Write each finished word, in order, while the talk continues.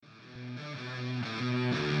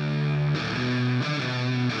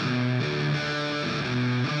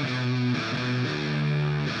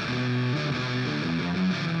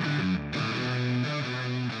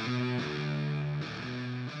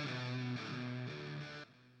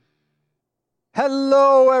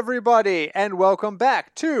Hello, everybody, and welcome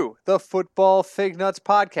back to the Football Fig Nuts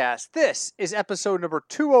podcast. This is episode number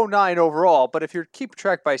 209 overall, but if you keep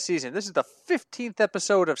track by season, this is the 15th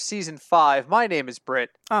episode of season 5. My name is Britt.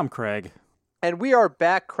 I'm Craig. And we are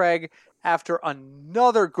back, Craig, after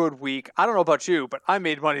another good week. I don't know about you, but I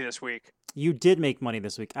made money this week. You did make money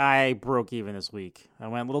this week. I broke even this week. I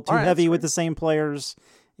went a little too All right, heavy that's with the same players,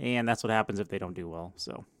 and that's what happens if they don't do well.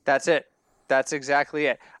 So That's it. That's exactly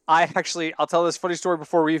it. I'll tell this funny story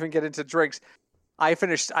before we even get into drinks. I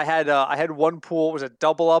had one pool. It was a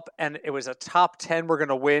double up, and it was a top 10 we're going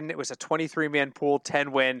to win. It was a 23-man pool,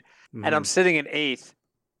 10 win, and I'm sitting in 8th,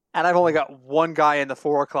 and I've only got one guy in the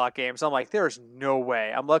 4 o'clock game. So I'm like, there's no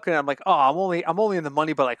way. I'm looking, I'm like, I'm only in the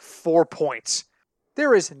money by like 4 points.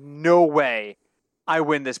 There is no way I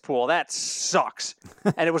win this pool. That sucks.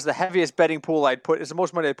 And it was the heaviest betting pool I'd put. It's the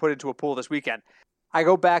most money I put into a pool this weekend. I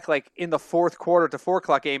go back like in the fourth quarter to 4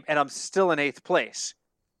 o'clock game, and I'm still in 8th place.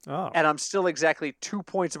 Oh. And I'm still exactly 2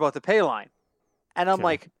 points above the pay line. And I'm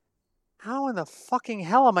like, how in the fucking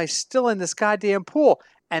hell am I still in this goddamn pool?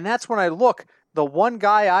 And that's when I look. The one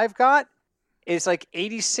guy I've got is like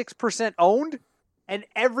 86% owned, and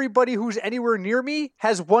everybody who's anywhere near me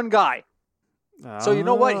has one guy. So you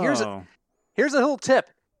know what? Here's a little tip.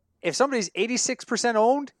 If somebody's 86%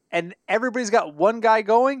 owned and everybody's got one guy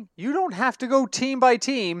going, you don't have to go team by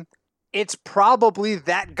team. It's probably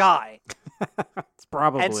that guy. It's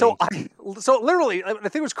probably. And so literally, I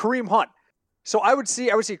think it was Kareem Hunt. So I would see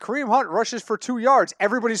Kareem Hunt rushes for 2 yards.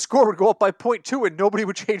 Everybody's score would go up by 0.2 and nobody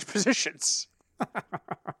would change positions.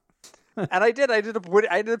 And I did. I ended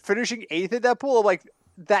up finishing 8th in that pool. I'm like,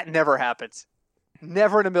 that never happens.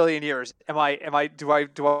 Never in a million years do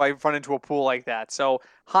I run into a pool like that. So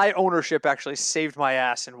high ownership actually saved my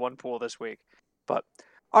ass in one pool this week. But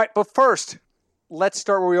all right, but first, let's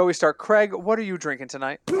start where we always start. Craig, what are you drinking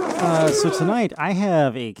tonight? So tonight I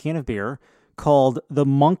have a can of beer called the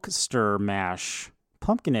Monkster Mash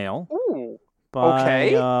Pumpkin Ale. Ooh,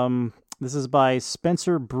 okay. Okay. This is by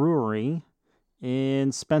Spencer Brewery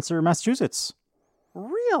in Spencer, Massachusetts.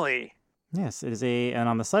 Really? Yes, it is and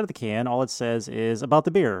on the side of the can, all it says is about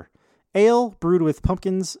the beer. Ale brewed with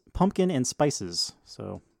pumpkin and spices.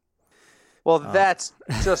 So, well, that's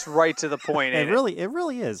just right to the point. It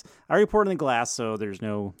really is. I already poured it in the glass, so there's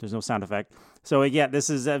no sound effect. So yeah, this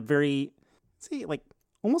is a very, like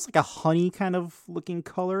almost like a honey kind of looking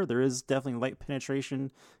color. There is definitely light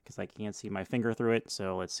penetration because I can't see my finger through it.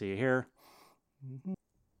 So let's see here. Mm-hmm.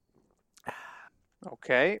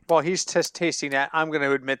 Okay. Well, he's just tasting that. I'm going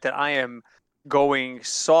to admit that I am going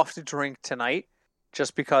soft drink tonight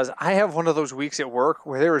just because I have one of those weeks at work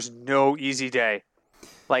where there is no easy day.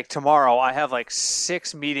 Like tomorrow, I have like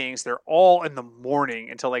 6 meetings. They're all in the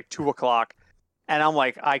morning until like 2 o'clock. And I'm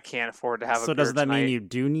like, I can't afford to have a beer. So does that tonight. mean you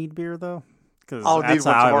do need beer, though? I'll need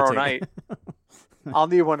one tomorrow night. I'll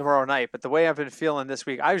need one tomorrow night. But the way I've been feeling this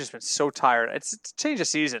week, I've just been so tired. It's a change of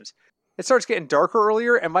seasons. It starts getting darker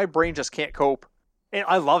earlier, and my brain just can't cope. And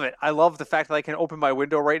I love it. I love the fact that I can open my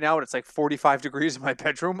window right now and it's like 45 degrees in my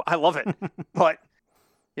bedroom. I love it. But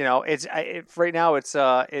you know, right now it's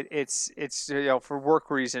you know, for work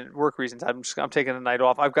reasons. I'm taking the night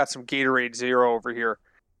off. I've got some Gatorade Zero over here.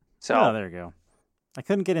 So there you go. I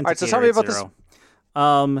couldn't get into all right, so Gatorade tell me about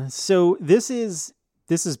Zero. So this is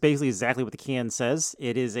basically exactly what the can says.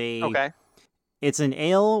 It is It's an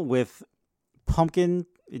ale with pumpkin.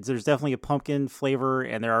 There's definitely a pumpkin flavor,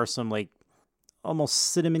 and there are some like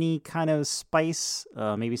almost cinnamony kind of spice,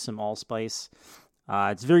 maybe some allspice.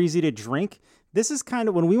 It's very easy to drink. This is kind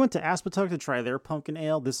of, when we went to Aspetuck to try their pumpkin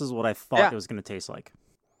ale, this is what I thought it was going to taste like.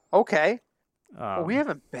 Okay. Well, we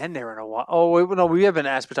haven't been there in a while. Oh, wait, no, we have been to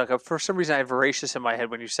Aspetuck. For some reason, I have Voracious in my head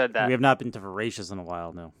when you said that. We have not been to Voracious in a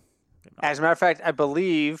while, no. As a matter of fact, I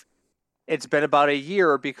believe it's been about a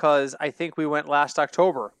year because I think we went last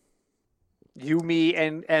October. You, me,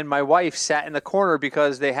 and my wife sat in the corner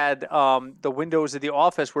because they had the windows of the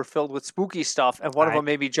office were filled with spooky stuff, and one of them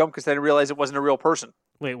made me jump because they didn't realize it wasn't a real person.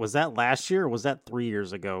 Wait, was that last year or was that 3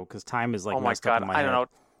 years ago? Because time is like messed up in my head. I don't know.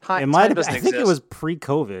 Time doesn't exist. I think it was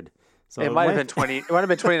pre-COVID. So it might have been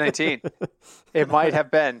 2019. It might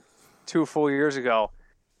have been 2 full years ago.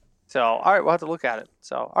 So all right, we'll have to look at it.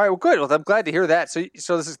 So all right, well, good. Well, I'm glad to hear that. So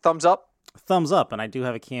this is thumbs up. Thumbs up, and I do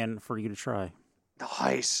have a can for you to try.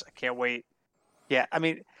 Nice. I can't wait. Yeah, I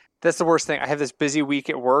mean, that's the worst thing. I have this busy week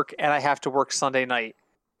at work, and I have to work Sunday night.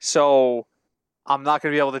 So I'm not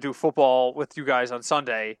going to be able to do football with you guys on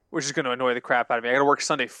Sunday, which is going to annoy the crap out of me. I got to work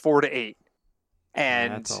Sunday 4 to 8.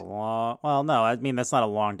 And that's a long. Well, no, I mean that's not a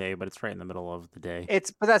long day, but it's right in the middle of the day.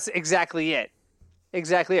 But that's exactly it.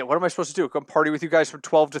 exactly it. What am I supposed to do? Come party with you guys from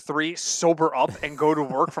 12 to 3, sober up, and go to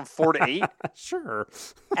work from 4 to 8? Sure.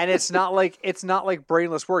 And it's not like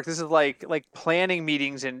brainless work. This is like planning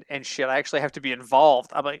meetings and shit. I actually have to be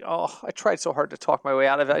involved. I'm like, oh, I tried so hard to talk my way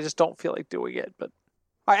out of it. I just don't feel like doing it. But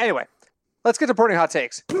all right, anyway, let's get to burning hot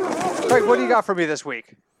takes. Craig, what do you got for me this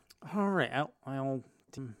week? All right, I'll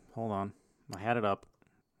hold on. I had it up.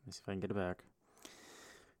 Let me see if I can get it back.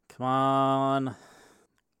 Come on.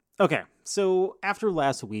 Okay, so after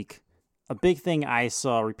last week, a big thing I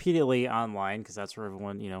saw repeatedly online, because that's where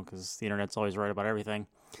everyone, because the internet's always right about everything.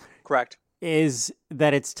 Correct. Is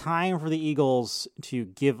that it's time for the Eagles to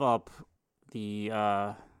give up the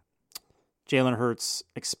Jalen Hurts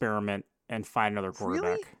experiment and find another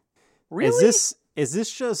quarterback. Really? Is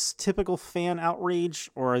this just typical fan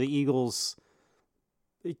outrage, or do the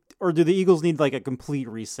Eagles need like a complete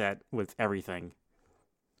reset with everything?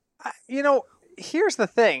 Here's the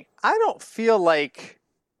thing. I don't feel like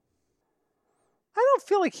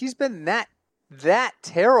he's been that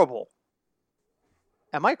terrible.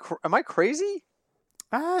 Am I crazy?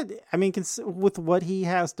 I mean, with what he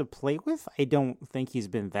has to play with, I don't think he's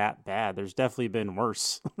been that bad. There's definitely been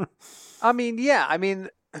worse. I mean, yeah. I mean,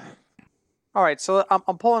 all right. So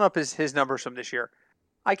I'm pulling up his numbers from this year.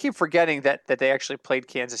 I keep forgetting that they actually played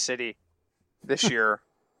Kansas City this year.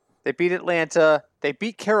 They beat Atlanta. They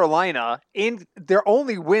beat Carolina. Their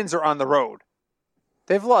only wins are on the road.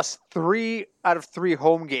 They've lost 3 out of 3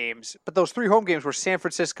 home games, but those 3 home games were San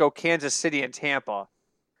Francisco, Kansas City, and Tampa. All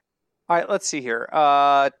right, let's see here.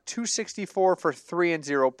 264 for 3 and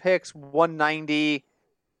 0 picks, 190,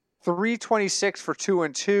 326 for 2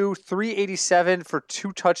 and 2, 387 for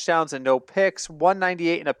 2 touchdowns and no picks,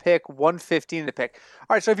 198 and a pick, 115 and a pick.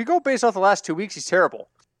 All right, so if you go based off the last 2 weeks, he's terrible.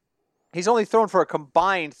 He's only thrown for a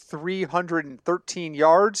combined 313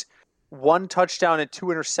 yards, 1 touchdown and 2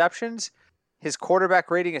 interceptions. His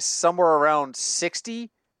quarterback rating is somewhere around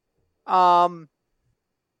 60.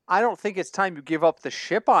 I don't think it's time you give up the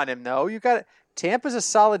ship on him, though. Tampa's a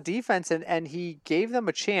solid defense, and he gave them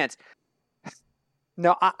a chance.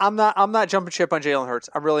 No, I'm not jumping ship on Jalen Hurts.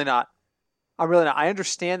 I'm really not. I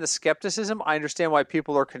understand the skepticism. I understand why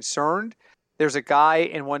people are concerned. There's a guy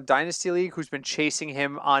in one dynasty league who's been chasing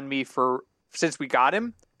him on me since we got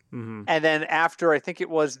him. Mm-hmm. And then after, I think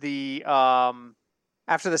it was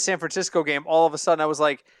after the San Francisco game, all of a sudden I was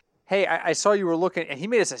like, hey, I saw you were looking, and he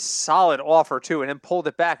made us a solid offer too, and then pulled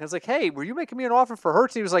it back. And I was like, hey, were you making me an offer for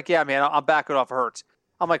Hurts? And he was like, yeah, man, I'm backing off of Hurts.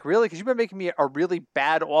 I'm like, really? Because you've been making me a really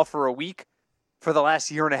bad offer a week for the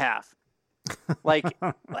last year and a half. Like,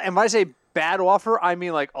 and when I say bad offer, I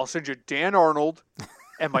mean like, I'll send you Dan Arnold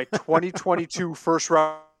and my 2022 first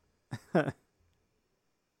round.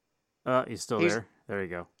 He's still there. There you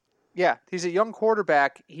go. Yeah, he's a young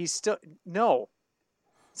quarterback. No.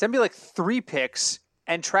 Send me like 3 picks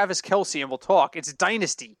and Travis Kelce, and we'll talk. It's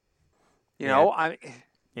dynasty. Yeah,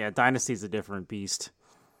 dynasty's a different beast.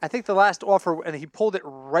 I think the last offer, and he pulled it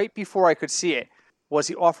right before I could see it, was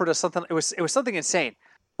he offered us something. It was something insane,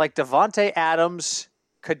 like Devontae Adams,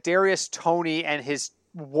 Kadarius Toney, and his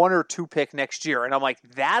 1 or 2 pick next year. And I'm like,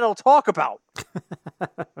 that'll talk about,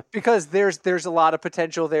 because there's a lot of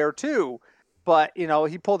potential there too. But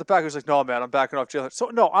he pulled it back. He was like, "No, man, I'm backing off Jalen."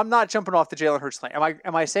 So no, I'm not jumping off the Jalen Hurts thing.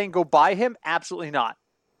 Am I saying go buy him? Absolutely not.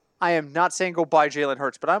 I am not saying go buy Jalen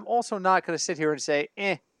Hurts, but I'm also not going to sit here and say,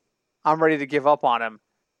 I'm ready to give up on him.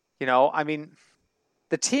 I mean,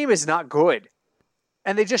 the team is not good,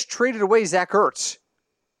 and they just traded away Zach Ertz.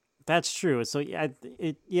 That's true. So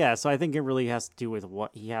so I think it really has to do with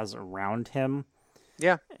what he has around him.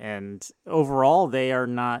 Yeah. And overall, they are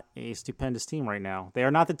not a stupendous team right now. They are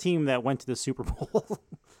not the team that went to the Super Bowl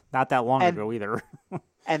not that long ago either.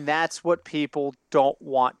 And that's what people don't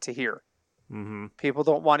want to hear. Mm-hmm. People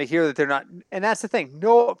don't want to hear that they're not. And that's the thing.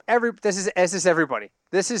 No, this is everybody.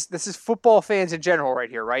 This is football fans in general right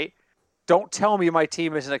here, right? Don't tell me my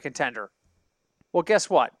team isn't a contender. Well, guess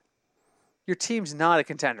what? Your team's not a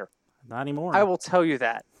contender. Not anymore. I will tell you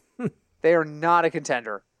that. They are not a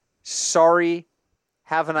contender. Sorry.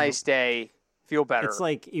 Have a nice day. Feel better. It's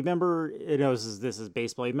like, you remember, this is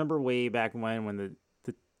baseball. You remember way back when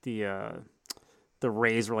the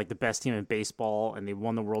Rays were like the best team in baseball and they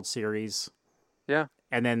won the World Series. Yeah.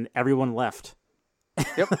 And then everyone left.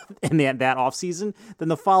 Yep. in that offseason. Then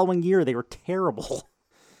the following year they were terrible.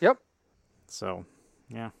 Yep. So,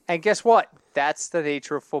 yeah. And guess what? That's the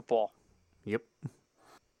nature of football. Yep.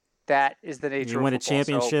 That is the nature of football. You win a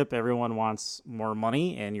championship, everyone wants more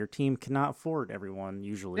money, and your team cannot afford everyone,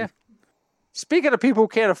 usually. Yeah. Speaking of people who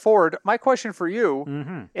can't afford, my question for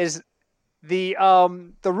you is, The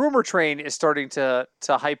rumor train is starting to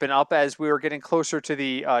hypen up as we are getting closer to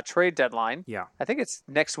the trade deadline. Yeah. I think it's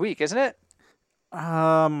next week, isn't it?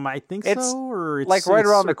 I think It's so, or like right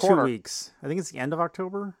around the corner. 2 weeks. I think it's the end of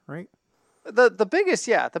October, right? The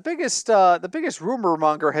biggest rumor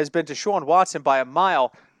monger has been Deshaun Watson by a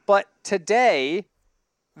mile. But today,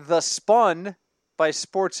 The Spun by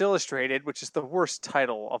Sports Illustrated, which is the worst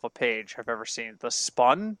title of a page I've ever seen. The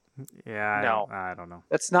Spun? Yeah, No, I don't know.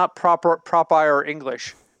 that's not proper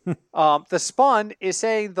English. The Spun is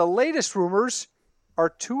saying the latest rumors are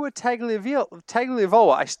Tua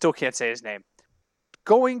Tagliavoa. I still can't say his name.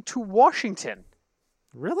 Going to Washington.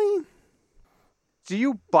 Really? Do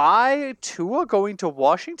you buy Tua going to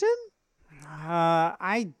Washington?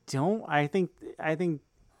 I don't. I think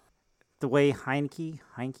the way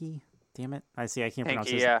Heineke, damn it. I can't pronounce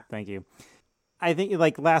his. Yeah. Thank you. I think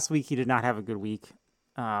like last week he did not have a good week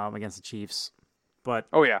against the Chiefs. But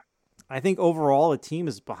oh yeah. I think overall the team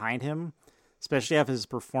is behind him, especially after his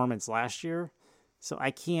performance last year. So I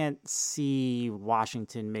can't see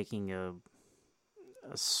Washington making a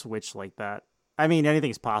switch like that. I mean,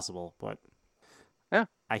 anything's possible, but yeah,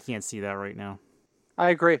 I can't see that right now. I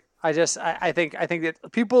agree. I think that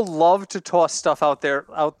people love to toss stuff out there.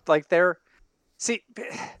 See,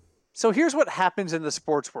 so here's what happens in the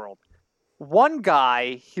sports world. One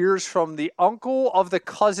guy hears from the uncle of the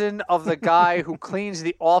cousin of the guy who cleans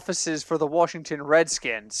the offices for the Washington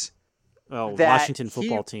Redskins. Oh, Washington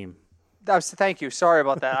football team. Thank you. Sorry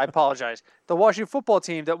about that. I apologize. The Washington football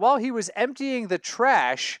team, that while he was emptying the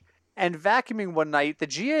trash and vacuuming one night, the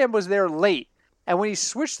GM was there late. And when he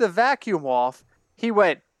switched the vacuum off, he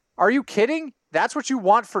went, "Are you kidding? That's what you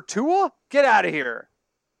want for Tua? Get out of here."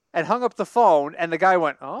 And hung up the phone, and the guy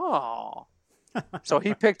went, "Oh." So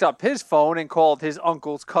he picked up his phone and called his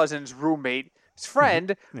uncle's cousin's roommate, his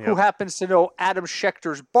friend, who happens to know Adam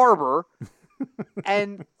Schefter's barber,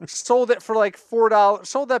 and sold it for like $4.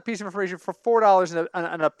 Sold that piece of information for $4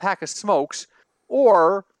 and a pack of smokes,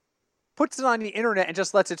 or puts it on the internet and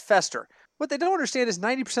just lets it fester. What they don't understand is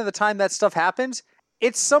 90% of the time that stuff happens,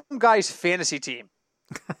 it's some guy's fantasy team.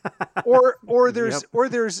 or there's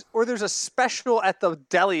a special at the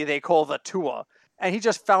deli they call the Tua, and he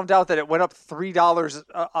just found out that it went up $3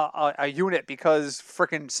 a unit because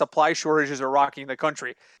frickin' supply shortages are rocking the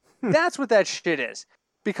country. That's what that shit is.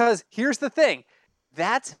 Because here's the thing,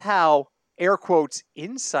 that's how air quotes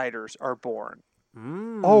insiders are born.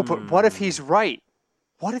 Oh, but what if he's right?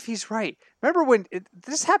 What if he's right? Remember when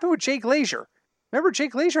this happened with Jake Glazier? Remember,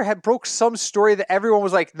 Jake Glazier had broke some story that everyone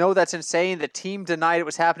was like, "No, that's insane." The team denied it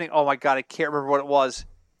was happening. Oh my god, I can't remember what it was.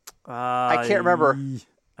 I can't remember.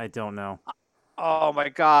 I don't know. Oh my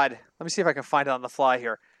god, let me see if I can find it on the fly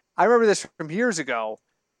here. I remember this from years ago.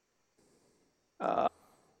 There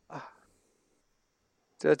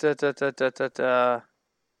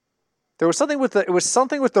was something with the. It was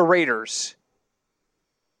something with the Raiders.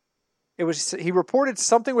 He reported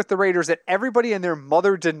something with the Raiders that everybody and their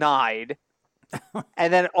mother denied.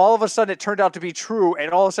 And then all of a sudden it turned out to be true,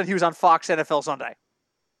 and all of a sudden he was on Fox NFL Sunday.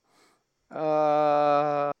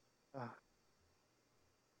 Oh,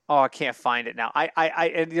 I can't find it now.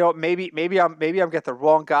 And maybe I'm getting the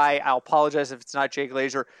wrong guy. I'll apologize if it's not Jay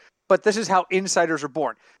Glazer, but this is how insiders are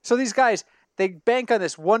born. So these guys, they bank on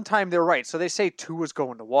this one time they're right. So they say Tua's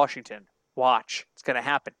going to Washington. Watch, it's going to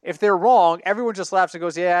happen. If they're wrong, everyone just laughs and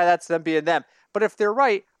goes, "Yeah, that's them being them." But if they're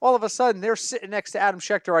right, all of a sudden they're sitting next to Adam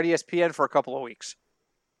Schefter on ESPN for a couple of weeks,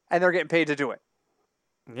 and they're getting paid to do it.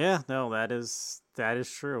 Yeah, no, that is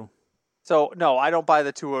true. So no, I don't buy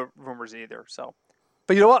the Tua rumors either. So,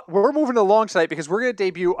 but you know what? We're moving along tonight because we're going to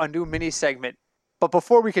debut a new mini segment. But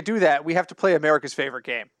before we could do that, we have to play America's favorite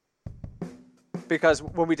game. Because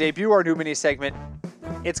when we debut our new mini segment,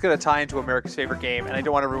 it's going to tie into America's favorite game, and I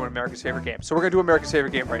don't want to ruin America's favorite game. So we're going to do America's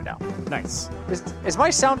favorite game right now. Nice. Is my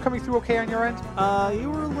sound coming through okay on your end?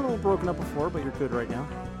 You were a little broken up before, but you're good right now.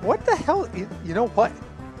 What the hell? You know what?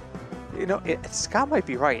 Scott might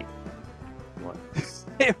be right. What?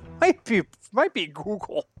 It might be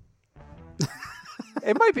Google.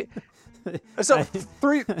 It might be. So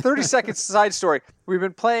 30 seconds side story. We've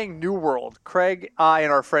been playing New World. Craig, I,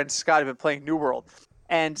 and our friend Scott have been playing New World.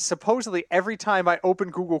 And supposedly every time I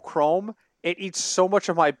open Google Chrome, it eats so much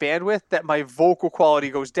of my bandwidth that my vocal quality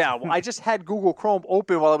goes down. Well, I just had Google Chrome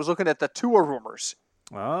open while I was looking at the Tua rumors.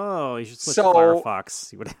 Oh, you should switch to Firefox.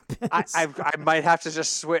 See what happens. I might have to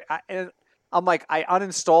just switch. I'm like, I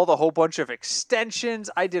uninstalled a whole bunch of extensions.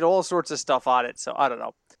 I did all sorts of stuff on it. So I don't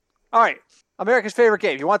know. All right. America's favorite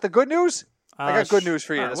game. You want the good news? I got good news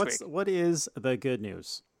for you this week. What is the good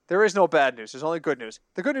news? There is no bad news. There's only good news.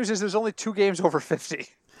 The good news is there's only 2 games over 50.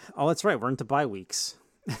 Oh, that's right. We're into bye weeks.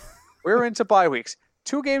 We're into bye weeks.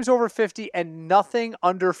 2 games over 50 and nothing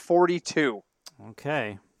under 42.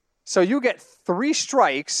 Okay. So you get 3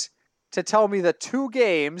 strikes to tell me the 2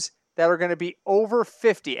 games that are going to be over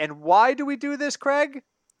 50. And why do we do this, Craig?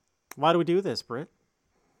 Why do we do this, Britt?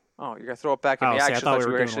 Oh, you're going to throw it back at me. I thought we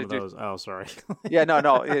were doing actually one of those. Oh, sorry. Yeah, no.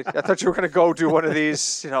 I thought you were going to go do one of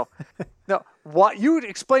these, No, what you would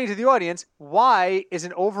explain to the audience, why is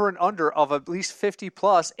an over and under of at least 50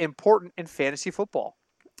 plus important in fantasy football?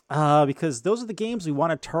 Because those are the games we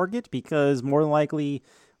want to target, because more than likely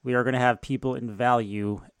we are going to have people in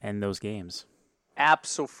value in those games.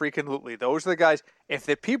 Absolutely. Those are the guys.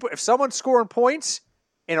 If someone's scoring points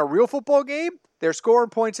in a real football game, they're scoring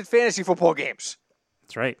points in fantasy football games.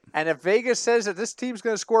 That's right. And if Vegas says that this game's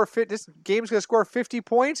going to score 50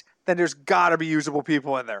 points, then there's got to be usable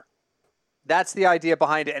people in there. That's the idea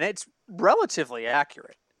behind it, and it's relatively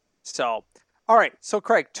accurate. So, all right. So,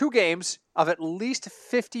 Craig, 2 games of at least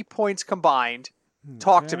 50 points combined.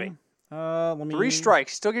 Talk to me. 3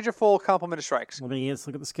 strikes. Still get your full complement of strikes. Let's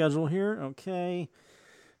look at the schedule here. Okay.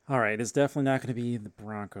 All right. It's definitely not going to be the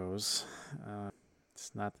Broncos.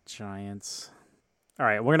 It's not the Giants. All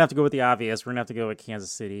right. We're going to have to go with the obvious. We're going to have to go with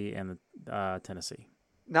Kansas City and Tennessee.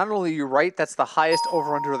 Not only are you right, that's the highest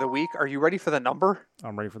over-under of the week. Are you ready for the number?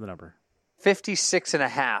 I'm ready for the number.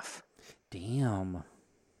 56.5. Damn.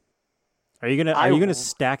 Are you gonna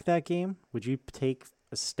stack that game? Would you take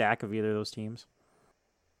a stack of either of those teams?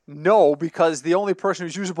 No, because the only person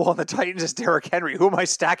who's usable on the Titans is Derrick Henry. Who am I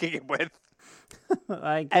stacking him with?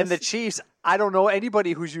 I guess. And the Chiefs, I don't know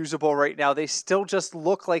anybody who's usable right now. They still just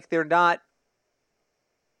look like they're not.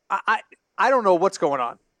 I don't know what's going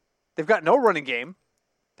on. They've got no running game.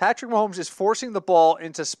 Patrick Mahomes is forcing the ball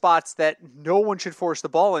into spots that no one should force the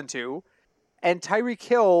ball into. And Tyreek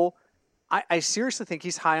Hill, I seriously think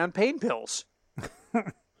he's high on pain pills.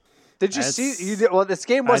 Did you see? The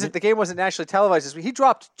game wasn't nationally televised this week. He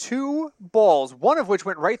dropped 2 balls, one of which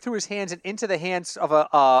went right through his hands and into the hands of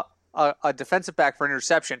a defensive back for an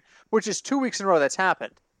interception, which is 2 weeks in a row that's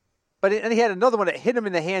happened. And he had another one that hit him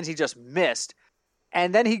in the hands he just missed.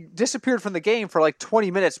 And then he disappeared from the game for like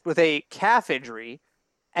 20 minutes with a calf injury.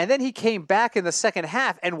 And then he came back in the second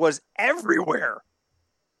half and was everywhere.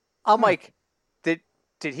 I'm like,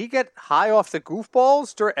 did he get high off the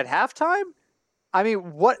goofballs at halftime? I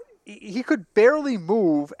mean, what? He could barely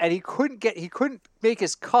move, and he couldn't make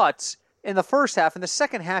his cuts in the first half. In the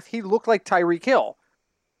second half, he looked like Tyreek Hill.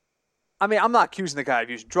 I mean, I'm not accusing the guy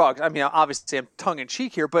of using drugs. I mean, obviously, I'm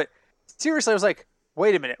tongue-in-cheek here, but seriously, I was like,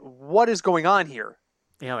 wait a minute, what is going on here?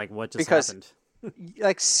 Yeah, like what just happened?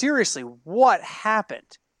 Like, seriously, what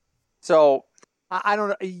happened? So, I don't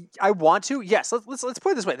know. I want to. Yes, let's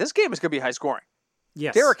put it this way. This game is going to be high scoring.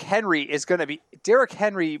 Yes. Derrick Henry.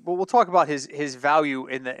 Well, we'll talk about his value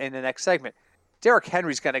in the next segment. Derrick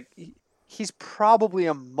Henry's he's probably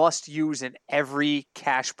a must use in every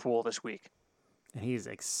cash pool this week. And he's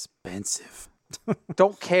expensive.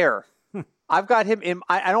 Don't care. I've got him in.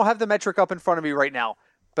 I don't have the metric up in front of me right now,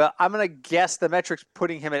 but I'm gonna guess the metric's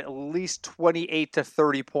putting him at least 28 to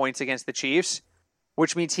 30 points against the Chiefs,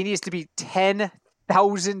 which means he needs to be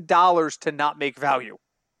 $10,000 to not make value.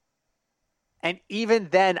 And even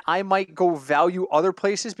then, I might go value other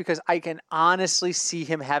places because I can honestly see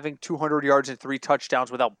him having 200 yards and 3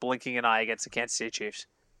 touchdowns without blinking an eye against the Kansas City Chiefs.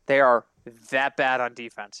 They are that bad on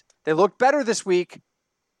defense. They looked better this week.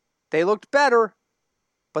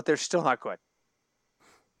 But they're still not good.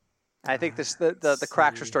 I think the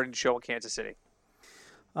cracks are starting to show in Kansas City.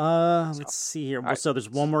 Let's see here. Right. So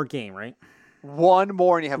there's one more game, right? One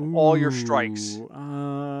more, and you have all your strikes.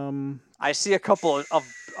 I see a couple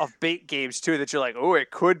of bait games, too, that you're like, oh,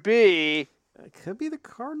 it could be. It could be the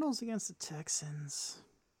Cardinals against the Texans.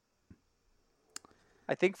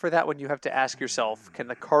 I think for that one, you have to ask yourself, can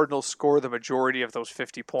the Cardinals score the majority of those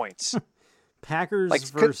 50 points?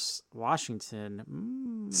 Packers versus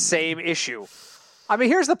Washington. Same issue. I mean,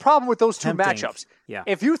 here's the problem with those two matchups. Yeah.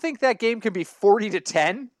 If you think that game can be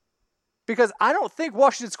 40-10, because I don't think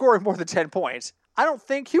Washington's scoring more than 10 points. I don't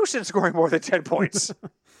think Houston's scoring more than 10 points.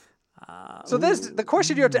 So the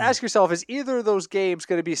question you have to ask yourself is, either of those games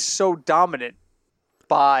going to be so dominant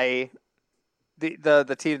by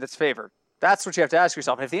the team that's favored? That's what you have to ask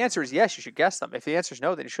yourself. And if the answer is yes, you should guess them. If the answer is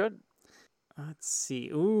no, then you shouldn't. Let's see.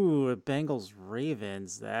 Ooh,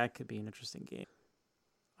 Bengals-Ravens. That could be an interesting game.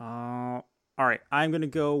 All right. I'm going to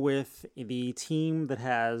go with the team that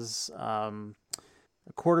has a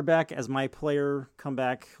quarterback as my player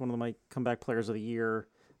comeback, one of my comeback players of the year.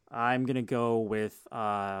 I'm going to go with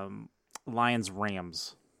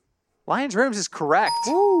Lions-Rams. Lions-Rams is correct.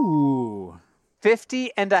 Ooh.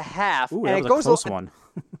 50.5. Ooh, and that was a close one.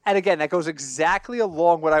 And again, that goes exactly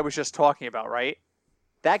along what I was just talking about, right?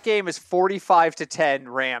 That game is 45-10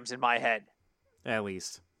 Rams in my head. At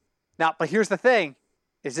least. Now, but here's the thing.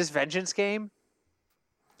 Is this vengeance game?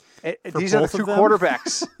 These are the two them?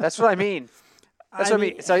 quarterbacks. That's what I mean. That's what I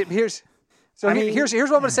mean. So here's what I'm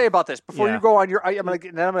going to say about this. Before you go on, I'm going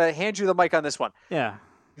to hand you the mic on this one. Yeah.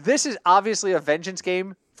 This is obviously a vengeance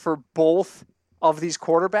game for both of these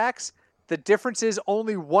quarterbacks. The difference is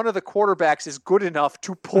only one of the quarterbacks is good enough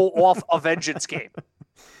to pull off a vengeance game.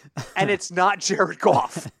 And it's not Jared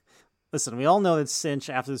Goff. Listen, we all know that Cinch,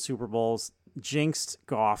 after the Super Bowls, jinxed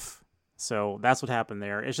Goff. So that's what happened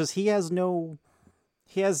there. It's just he has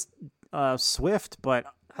Swift, but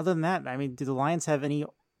other than that, I mean, do the Lions have any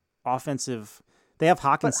offensive? They have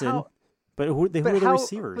Hawkinson, but who are the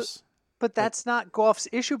receivers? But that's not Goff's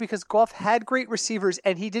issue because Goff had great receivers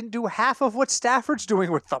and he didn't do half of what Stafford's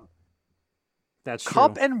doing with them. That's true.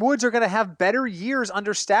 Kupp and Woods are going to have better years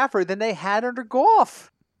under Stafford than they had under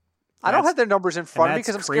Goff. I don't have their numbers in front of me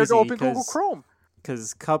because I'm scared to open Google Chrome.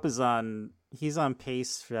 Because Kupp is he's on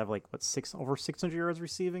pace to have over 600 yards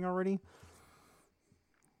receiving already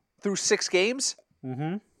through 6 games.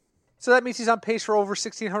 Mm-hmm. So that means he's on pace for over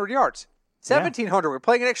 1,600 yards. 1,700. We're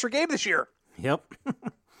playing an extra game this year. Yep.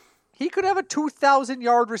 He could have a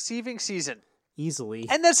 2,000-yard receiving season easily.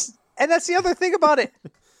 And that's the other thing about it.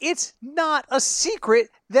 It's not a secret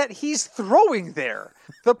that he's throwing there.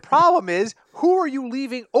 The problem is, who are you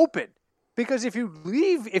leaving open? Because if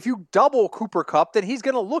you double Cooper Kupp, then he's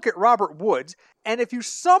going to look at Robert Woods. And if you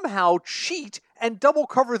somehow cheat and double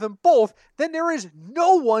cover them both, then there is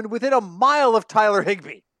no one within a mile of Tyler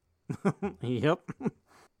Higbee. Yep.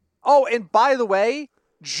 Oh, and by the way,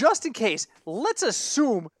 just in case, let's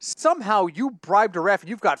assume somehow you bribed a ref and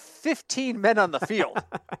you've got 15 men on the field.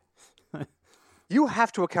 You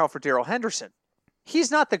have to account for Darrell Henderson.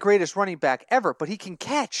 He's not the greatest running back ever, but he can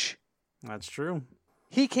catch. That's true.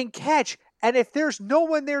 He can catch. And if there's no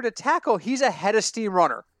one there to tackle, he's a head of steam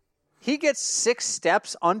runner. He gets 6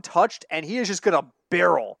 steps untouched, and he is just going to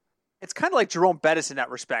barrel. It's kind of like Jerome Bettis in that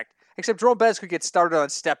respect, except Jerome Bettis could get started on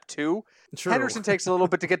step 2. True. Henderson takes a little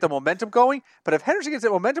bit to get the momentum going, but if Henderson gets the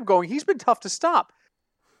momentum going, he's been tough to stop.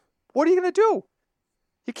 What are you going to do?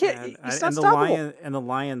 You can't. It's not stoppable. And the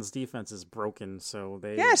Lions' defense is broken, so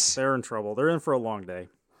they're in trouble. They're in for a long day.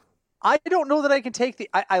 I don't know that I can take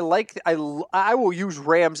I will use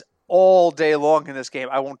Rams all day long in this game.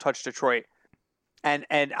 I won't touch Detroit. And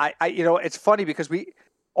I it's funny because we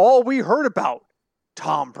heard about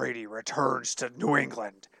Tom Brady returns to New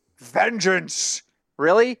England. Vengeance.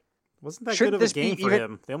 Really? Wasn't that good of a game for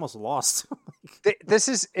him? They almost lost.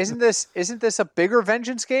 Isn't this a bigger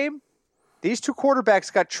vengeance game? These two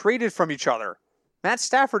quarterbacks got traded from each other. Matt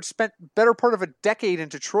Stafford spent better part of a decade in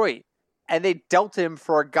Detroit, and they dealt him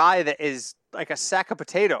for a guy that is like a sack of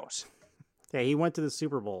potatoes. Yeah, he went to the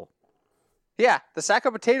Super Bowl. Yeah, the sack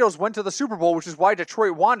of potatoes went to the Super Bowl, which is why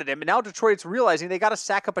Detroit wanted him, and now Detroit's realizing they got a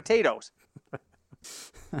sack of potatoes.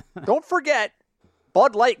 Don't forget,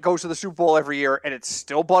 Bud Light goes to the Super Bowl every year, and it's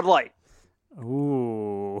still Bud Light.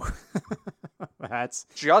 Ooh. That's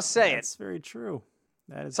just saying. That's very true.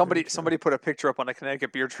 Somebody put a picture up on the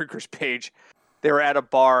Connecticut Beer Drinkers page. They were at a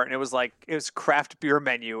bar and it was craft beer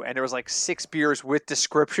menu and there was 6 beers with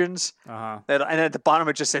descriptions. Uh-huh. And at the bottom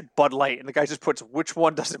it just said Bud Light and the guy just puts which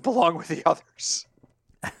one doesn't belong with the others.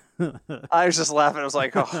 I was just laughing. I was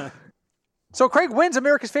like, oh. So Craig wins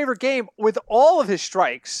America's favorite game with all of his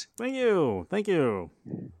strikes. Thank you.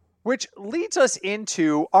 Which leads us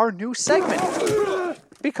into our new segment.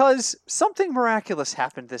 Because something miraculous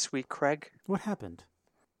happened this week, Craig. What happened?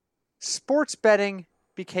 Sports betting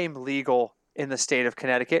became legal in the state of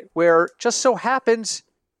Connecticut, where just so happens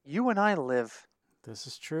you and I live. This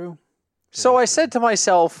is true. So I said to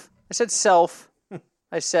myself,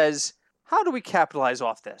 I says, how do we capitalize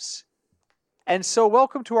off this? And so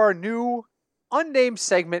welcome to our new unnamed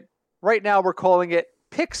segment. Right now we're calling it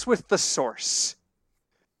Picks with the Source.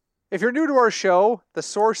 If you're new to our show, the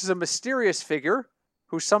Source is a mysterious figure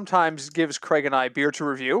who sometimes gives Craig and I beer to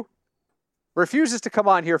review, refuses to come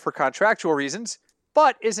on here for contractual reasons,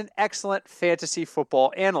 but is an excellent fantasy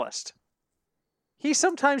football analyst. He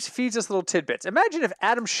sometimes feeds us little tidbits. Imagine if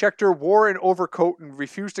Adam Schefter wore an overcoat and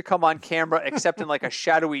refused to come on camera except in a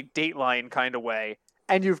shadowy Dateline kind of way,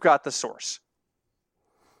 and you've got the Source.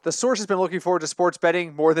 The Source has been looking forward to sports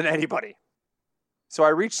betting more than anybody. So I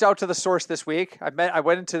reached out to the Source this week. I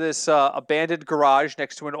went into this abandoned garage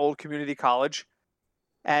next to an old community college,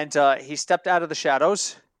 and he stepped out of the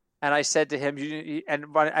shadows. And I said to him,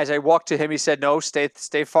 as I walked to him, he said, "No, stay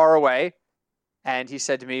far away." And he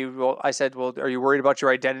said to me, I said, "Well, are you worried about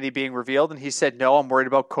your identity being revealed?" And he said, "No, I'm worried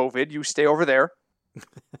about COVID. You stay over there."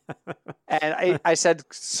 And I said,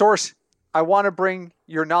 Source, I want to bring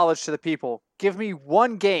your knowledge to the people. Give me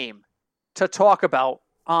one game to talk about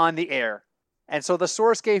on the air. And so the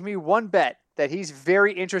Source gave me one bet that he's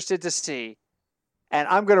very interested to see. And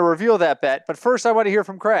I'm going to reveal that bet. But first, I want to hear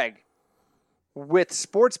from Craig. With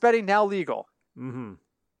sports betting now legal,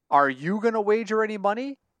 are you going to wager any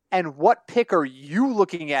money? And what pick are you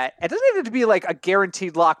looking at? It doesn't even have to be like a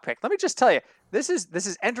guaranteed lock pick. Let me just tell you, this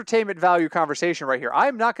is entertainment value conversation right here. I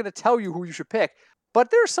am not going to tell you who you should pick,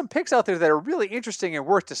 but there's some picks out there that are really interesting and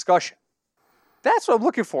worth discussion. That's what I'm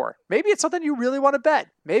looking for. Maybe it's something you really want to bet.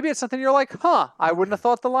 Maybe it's something you're like, I wouldn't have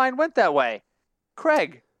thought the line went that way.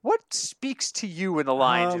 Craig, what speaks to you in the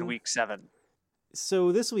lines in week 7?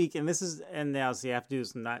 So this week, and now see, I have to do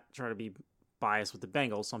this and not try to be biased with the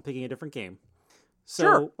Bengals, so I'm picking a different game. So,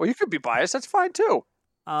 sure. Well, you could be biased. That's fine too.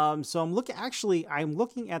 So I'm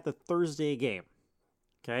looking at the Thursday game.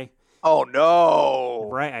 Okay. Oh no.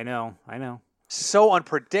 Right. I know. So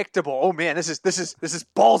unpredictable. Oh man, this is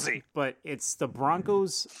ballsy. But it's the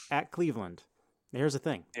Broncos at Cleveland. Here's the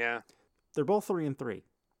thing. Yeah. They're both 3-3.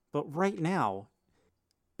 But right now,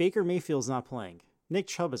 Baker Mayfield's not playing. Nick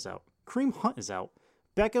Chubb is out. Kareem Hunt is out.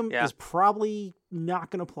 Beckham is probably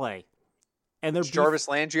not going to play. And they're Jarvis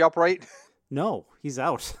Landry upright? No, he's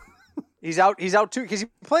out. He's out too because he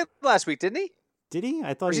played last week, didn't he? Did he?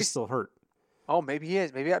 I thought he was still hurt. Oh, maybe he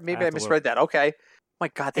is. Maybe I misread that. Okay. My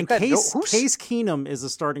God, and Case Keenum is the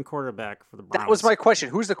starting quarterback for the Browns. That was my question.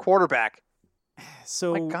 Who's the quarterback?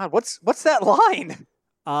 So, my God, what's that line?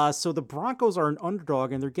 So the Broncos are an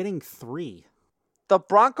underdog and they're getting 3. The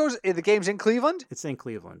Broncos, the game's in Cleveland? It's in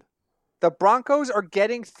Cleveland. The Broncos are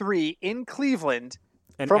getting 3 in Cleveland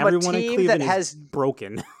and from everyone a team in Cleveland that has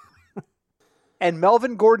broken. And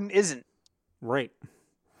Melvin Gordon isn't. Right.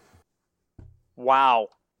 Wow.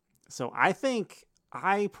 So I think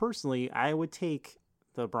I would take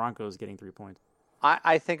the Broncos getting 3 points.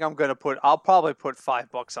 I think I'll probably put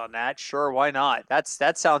 $5 on that. Sure, why not?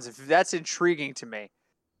 That's intriguing to me.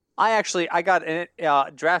 I got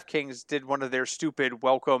DraftKings did one of their stupid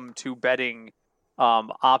welcome to betting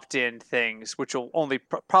opt-in things, which will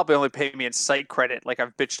probably only pay me in site credit, like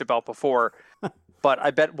I've bitched about before. But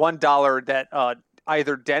I bet $1 that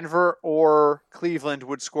either Denver or Cleveland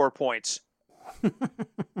would score points.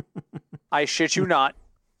 I shit you not.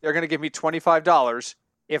 They're going to give me $25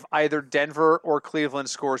 if either Denver or Cleveland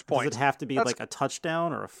scores points. Does it have to be like a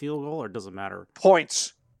touchdown or a field goal, or does it matter?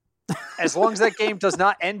 Points. As long as that game does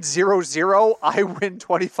not end 0-0, I win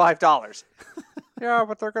 $25. Yeah,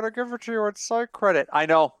 but they're going to give it to you in site credit. I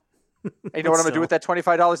know. And you know what I'm going to do with that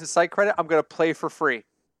 $25 in site credit? I'm going to play for free.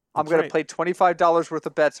 I'm going to play $25 worth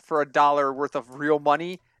of bets for $1 worth of real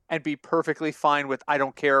money and be perfectly fine with I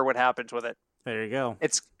don't care what happens with it. There you go.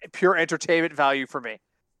 It's pure entertainment value for me.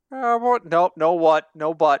 Nope, no what?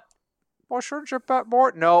 No but. Well, shouldn't you bet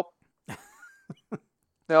more? Nope.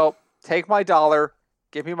 Nope. Take my $1,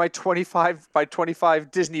 give me my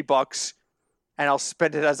 25 Disney bucks, and I'll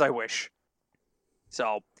spend it as I wish.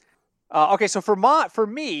 So, okay, so for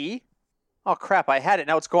me, oh crap, I had it,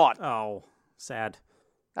 now it's gone. Oh, sad.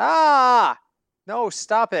 No,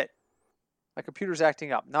 stop it. My computer's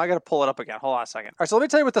acting up. Now I got to pull it up again. Hold on a second. All right, so let me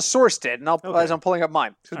tell you what the Source did, and as I'm pulling up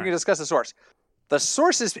mine, because we can discuss the Source. The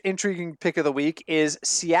Source's intriguing pick of the week is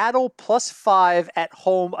Seattle +5 at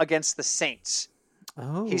home against the Saints.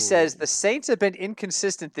 Oh. He says the Saints have been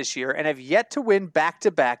inconsistent this year and have yet to win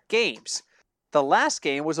back-to-back games. The last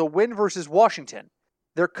game was a win versus Washington.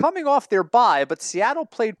 They're coming off their bye, but Seattle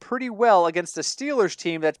played pretty well against a Steelers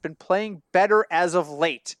team that's been playing better as of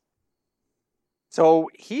late. So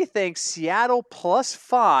he thinks Seattle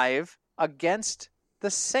 +5 against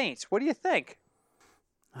the Saints. What do you think?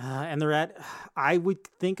 And I would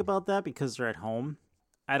think about that because they're at home.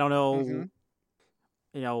 I don't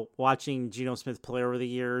know, watching Geno Smith play over the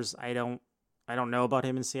years, I don't know about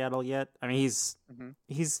him in Seattle yet. I mean,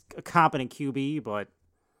 he's a competent QB, but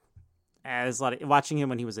watching him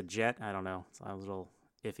when he was a Jet, I don't know. It's a little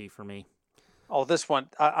iffy for me. Oh, this one,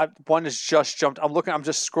 one has just jumped. I'm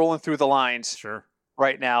just scrolling through the lines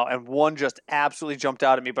right now, and one just absolutely jumped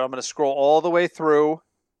out at me, but I'm going to scroll all the way through.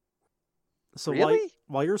 So really?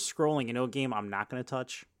 While you're scrolling, a game I'm not going to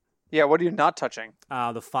touch? Yeah, what are you not touching?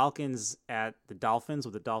 The Falcons at the Dolphins,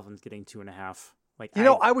 with the Dolphins getting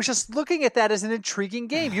 2.5. I was just looking at that as an intriguing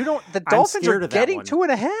game. The Dolphins are getting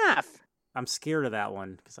 2.5. I'm scared of that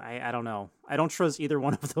one because I don't know. I don't trust either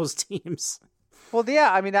one of those teams. Well,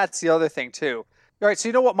 yeah, I mean, that's the other thing, too. All right, so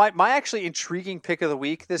you know what? My actually intriguing pick of the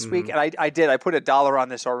week this week, and I put $1 on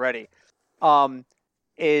this already,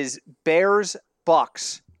 is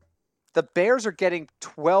Bears-Bucks. The Bears are getting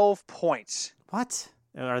 12 points. What?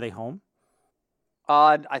 Are they home?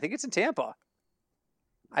 I think it's in Tampa.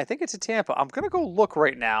 I'm gonna go look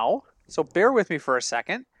right now. So bear with me for a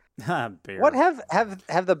second. Bear. What have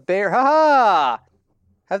the Bear? Ha!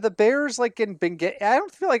 Have the Bears been get? I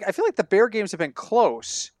feel like the Bear games have been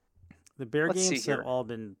close. The Bear games have all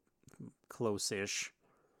been close-ish.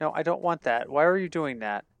 No, I don't want that. Why are you doing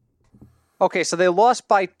that? Okay, so they lost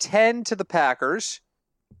by 10 to the Packers.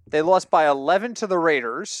 They lost by 11 to the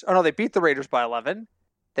Raiders. Oh no, they beat the Raiders by 11.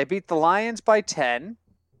 They beat the Lions by 10.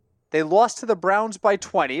 They lost to the Browns by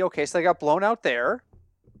 20. Okay, so they got blown out there.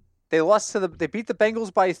 They beat the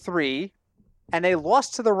Bengals by 3, and they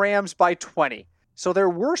lost to the Rams by 20. So their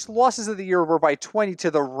worst losses of the year were by 20 to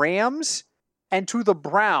the Rams and to the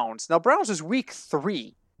Browns. Now, Browns was week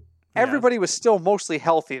 3. Everybody was still mostly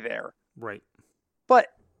healthy there. Right. But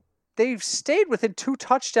they've stayed within 2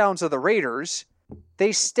 touchdowns of the Raiders.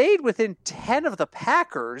 They stayed within 10 of the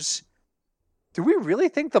Packers. Do we really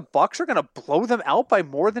think the Bucks are going to blow them out by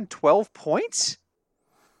more than 12 points?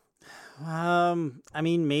 I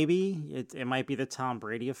mean, maybe it might be the Tom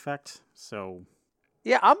Brady effect. So,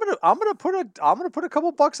 yeah, I'm gonna put a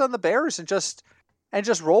couple bucks on the Bears and just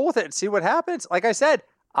roll with it and see what happens. Like I said,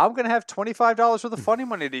 I'm gonna have $25 worth of funny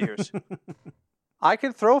money to use. I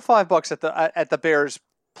can throw $5 at the Bears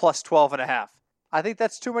plus 12.5. I think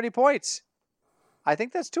that's too many points. I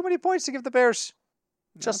think that's too many points to give the Bears.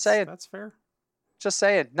 Just saying. That's fair. Just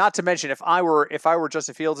saying. Not to mention, if I were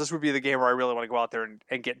Justin Fields, this would be the game where I really want to go out there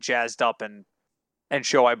and get jazzed up and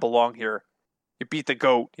show I belong here. You beat the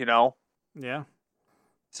GOAT, you know? Yeah.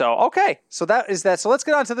 So, okay. So that is that. So let's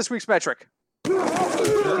get on to this week's metric.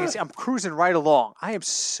 See, I'm cruising right along. I am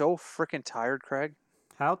so freaking tired, Craig.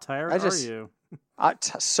 How tired are you?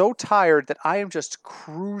 So tired that I am just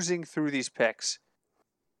cruising through these picks.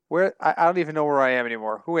 I don't even know where I am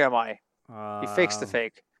anymore. Who am I? He fakes the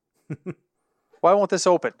fake. Why won't this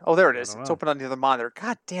open? Oh, there it is. It's open on the other monitor.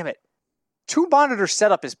 God damn it. 2-monitor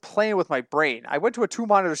setup is playing with my brain. I went to a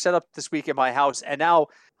 2-monitor setup this week in my house, and now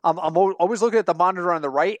I'm always looking at the monitor on the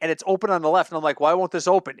right, and it's open on the left. And I'm like, why won't this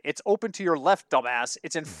open? It's open to your left, dumbass.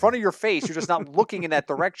 It's in front of your face. You're just not looking in that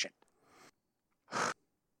direction. All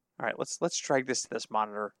right, let's drag this to this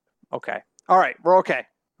monitor. Okay. All right, we're okay.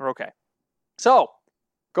 So,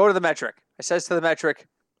 go to the metric. It says to the metric,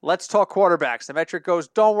 let's talk quarterbacks. The metric goes,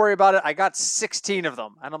 don't worry about it. I got 16 of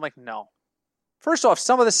them. And I'm like, no. First off,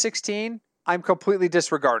 some of the 16, I'm completely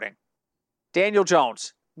disregarding. Daniel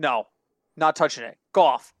Jones, no, not touching it.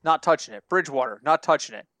 Goff, not touching it. Bridgewater, not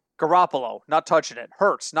touching it. Garoppolo, not touching it.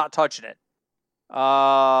 Hurts, not touching it.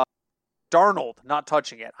 Darnold, not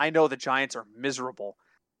touching it. I know the Giants are miserable.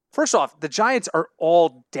 First off, the Giants are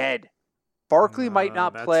all dead. Barkley might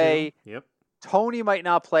not play. Too. Yep. Tony might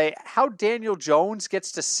not play. How Daniel Jones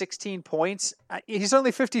gets to 16 points, he's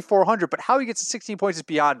only 5,400, but how he gets to 16 points is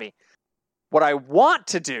beyond me. What I want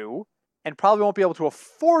to do, and probably won't be able to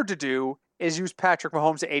afford to do, is use Patrick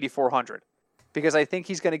Mahomes at 8,400. Because I think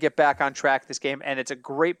he's going to get back on track this game, and it's a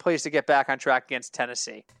great place to get back on track against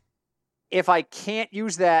Tennessee. If I can't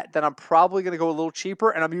use that, then I'm probably going to go a little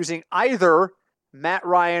cheaper, and I'm using either Matt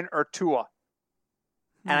Ryan or Tua.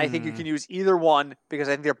 And I think you can use either one because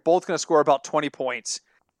I think they're both going to score about 20 points,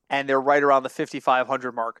 and they're right around the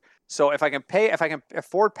 5,500 mark. So if I can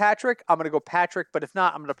afford Patrick, I'm going to go Patrick. But if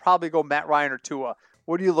not, I'm going to probably go Matt Ryan or Tua.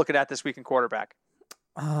 What are you looking at this week in quarterback?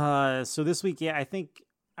 So this week, yeah, I think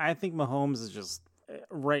Mahomes is just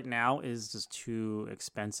right now is just too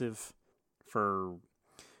expensive for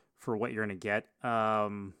what you're going to get. I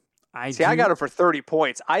got him for 30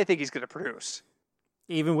 points. I think he's going to produce.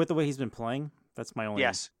 Even with the way he's been playing? That's my only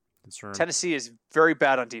concern. Tennessee is very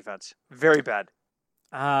bad on defense. Very bad.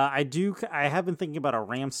 I have been thinking about a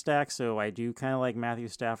Ram stack, so I do kind of like Matthew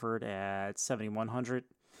Stafford at 7,100.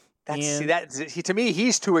 To me,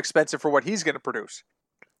 he's too expensive for what he's going to produce.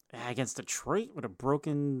 Against Detroit with a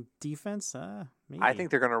broken defense, maybe. I think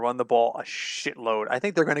they're going to run the ball a shitload. I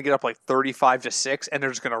think they're going to get up like 35-6, and they're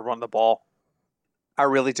just going to run the ball. I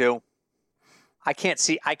really do. I can't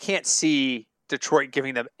see Detroit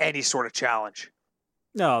giving them any sort of challenge.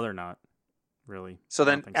 No, they're not. Really. So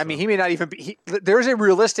then, I mean, he may not even be. There's a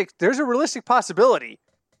realistic possibility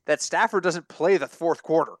that Stafford doesn't play the fourth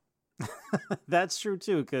quarter. That's true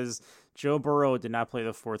too, because Joe Burrow did not play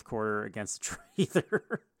the fourth quarter against Detroit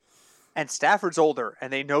either. And Stafford's older,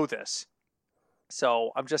 and they know this.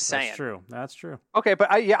 So I'm just saying. That's true. Okay, but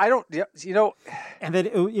I don't. And then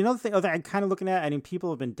the thing I'm kind of looking at. I mean, people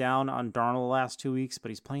have been down on Darnold the last 2 weeks,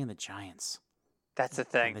 but he's playing the Giants. That's the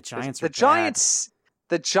thing. And the Giants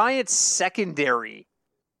The Giants secondary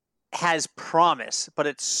has promise, but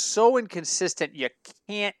it's so inconsistent you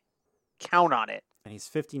can't count on it. And he's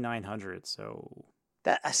 5,900, so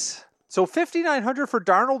that's So 5,900 for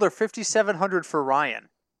Darnold or 5,700 for Ryan?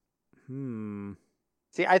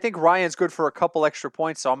 See, I think Ryan's good for a couple extra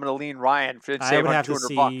points, so I'm going to lean Ryan and save on $200. I would have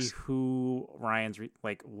to see who Ryan's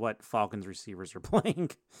what Falcons receivers are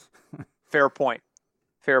playing. Fair point.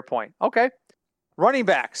 Okay, running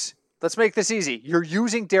backs. Let's make this easy. You're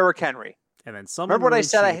using Derrick Henry, and then someone. Remember what really I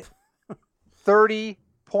said? cheap. 30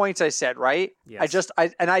 points. I said right. Yes.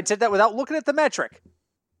 I said that without looking at the metric.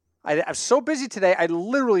 I'm so busy today. I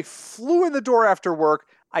literally flew in the door after work.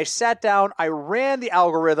 I sat down. I ran the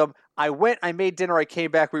algorithm. I went. I made dinner. I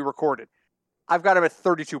came back. We recorded. I've got him at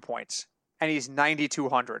 32 points, and he's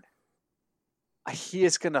 9,200. He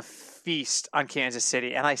is going to feast on Kansas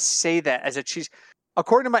City, and I say that as a cheese.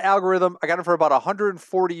 According to my algorithm, I got him for about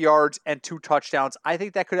 140 yards and 2 touchdowns. I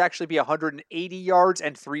think that could actually be 180 yards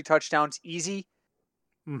and 3 touchdowns easy.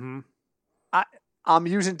 Mm-hmm. I'm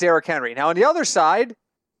using Derrick Henry. Now, on the other side,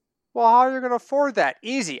 well, how are you going to afford that?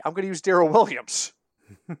 Easy. I'm going to use Darrell Williams.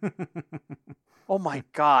 Oh my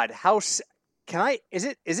God! Is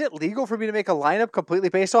it legal for me to make a lineup completely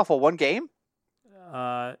based off of one game?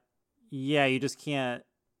 Yeah, you just can't.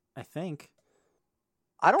 I think.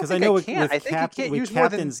 I don't think I can. I think you can't use more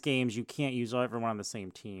than captain's games. You can't use everyone on the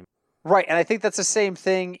same team. Right, and I think that's the same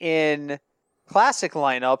thing in classic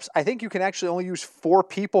lineups. I think you can actually only use 4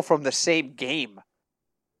 people from the same game.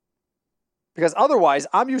 Because otherwise,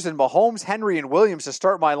 I'm using Mahomes, Henry, and Williams to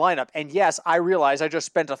start my lineup. And yes, I realize I just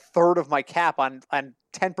spent a third of my cap on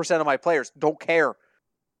 10% of my players. Don't care.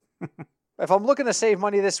 If I'm looking to save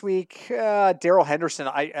money this week, Darrell Henderson,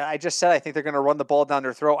 I just said I think they're going to run the ball down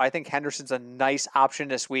their throat. I think Henderson's a nice option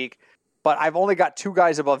this week. But I've only got 2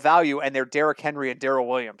 guys above value, and they're Derrick Henry and Darrell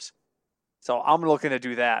Williams. So I'm looking to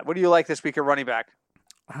do that. What do you like this week at running back?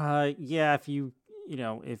 Yeah, if you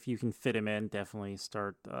can fit him in, definitely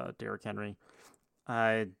start Derrick Henry.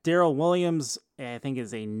 Darrell Williams, I think,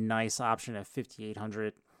 is a nice option at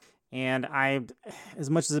 5,800. And as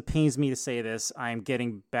much as it pains me to say this, I'm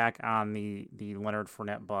getting back on the Leonard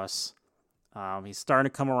Fournette bus. He's starting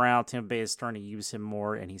to come around. Tampa Bay is starting to use him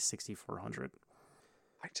more, and he's 6,400.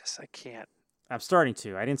 I can't. I'm starting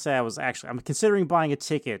to. I didn't say I was actually. I'm considering buying a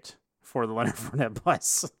ticket for the Leonard Fournette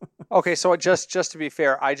bus. Okay, so just to be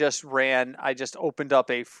fair, I just opened up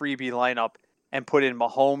a freebie lineup and put in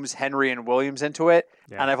Mahomes, Henry, and Williams into it,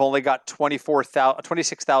 and I've only got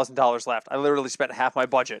 $26,000 left. I literally spent half my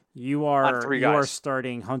budget. You are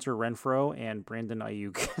starting Hunter Renfrow and Brandon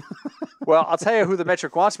Ayuk. Well, I'll tell you who the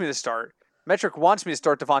metric wants me to start. Metric wants me to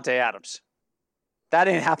start Devontae Adams. That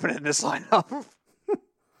ain't happening in this lineup.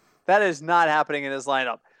 That is not happening in this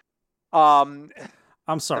lineup.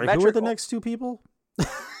 I'm sorry. Who are the next 2 people?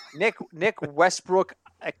 Nick Westbrook,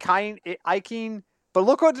 Eichen. But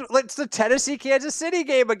look it's the Tennessee-Kansas City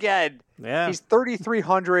game again. Yeah. He's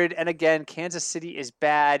 3,300, and again, Kansas City is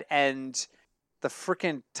bad, and the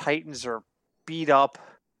freaking Titans are beat up.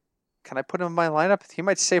 Can I put him in my lineup? He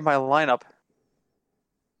might save my lineup.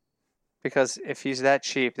 Because if he's that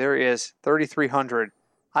cheap, there he is, 3,300.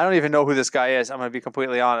 I don't even know who this guy is, I'm going to be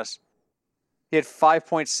completely honest. He had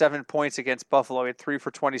 5.7 points against Buffalo. He had 3 for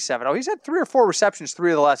 27. Oh, he's had 3 or 4 receptions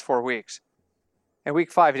 3 of the last 4 weeks. And week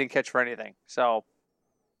 5, he didn't catch for anything. So,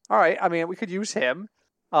 all right. I mean, we could use him.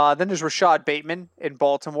 Then there's Rashad Bateman in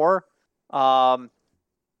Baltimore. I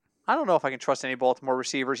don't know if I can trust any Baltimore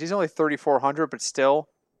receivers. He's only 3,400, but still.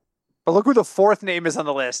 But look who the 4th name is on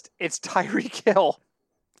the list. It's Tyreek Hill.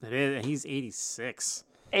 It is. He's 86.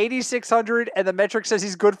 8,600, and the metric says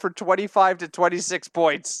he's good for 25 to 26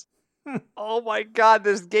 points. Oh my God,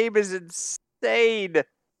 this game is insane.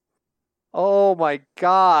 Oh my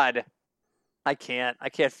God. I can't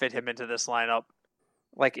fit him into this lineup.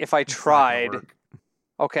 Like if I tried,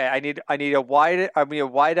 okay, I need a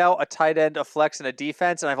wide out, a tight end, a flex, and a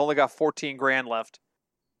defense, and I've only got 14 grand left.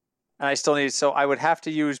 And I still need, so I would have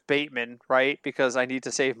to use Bateman, right? Because I need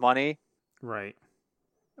to save money. Right.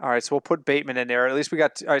 All right, so we'll put Bateman in there. At least we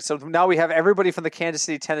got, all right, so now we have everybody from the Kansas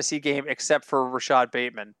City, Tennessee game except for Rashad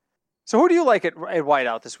Bateman. So who do you like at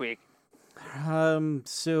wideout this week?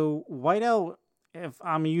 So wideout, if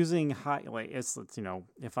I'm using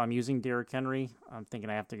if I'm using Derrick Henry, I'm thinking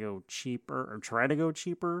I have to go cheaper or try to go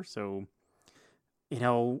cheaper. So,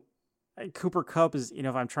 Cooper Kupp is,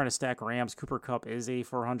 if I'm trying to stack Rams, Cooper Kupp is a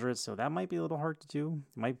 400, so that might be a little hard to do.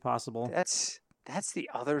 It might be possible. That's the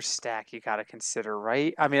other stack you got to consider,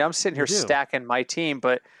 right? I mean, I'm sitting here stacking my team,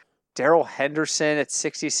 but Darrell Henderson at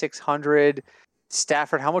 6,600.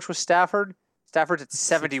 Stafford, how much was Stafford? Stafford's at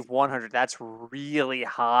 7,100. That's really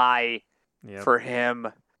high for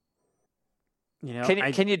him.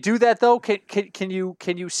 Can you do that though? Can you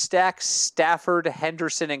stack Stafford,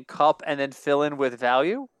 Henderson, and Kupp, and then fill in with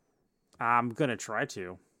value? I'm gonna try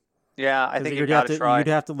to. Yeah, I think you got to try. You'd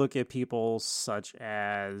have to look at people such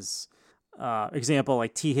as, example,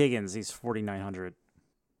 like T. Higgins. He's 4,900.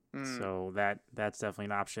 So that's definitely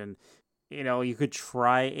an option. You could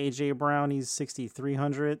try A.J. Brown. He's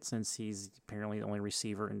 6,300 since he's apparently the only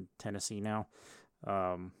receiver in Tennessee now.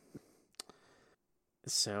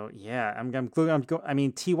 So yeah, I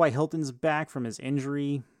mean, T.Y. Hilton's back from his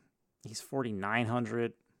injury. He's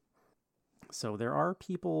 4,900. So there are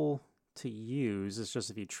people to use. It's just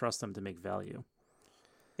if you trust them to make value.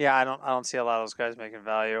 Yeah, I don't see a lot of those guys making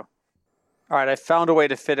value. All right, I found a way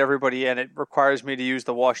to fit everybody in. It requires me to use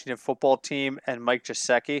the Washington football team and Mike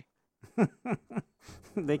Gesicki.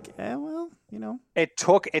 It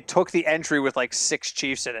took the entry with like 6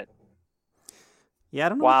 Chiefs in it. Yeah, I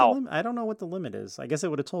don't know. Wow. I don't know what the limit is. I guess it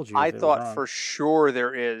would have told you. I thought for sure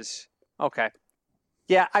there is. Okay.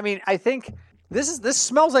 Yeah, I mean, I think this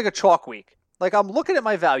smells like a chalk week. Like, I'm looking at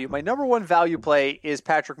my value. My number one value play is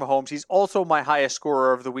Patrick Mahomes. He's also my highest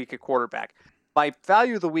scorer of the week at quarterback. My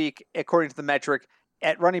value of the week, according to the metric,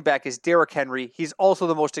 at running back is Derrick Henry. He's also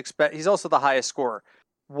he's also the highest scorer.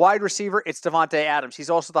 Wide receiver, it's Devontae Adams. He's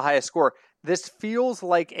also the highest scorer. This feels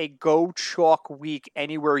like a go chalk week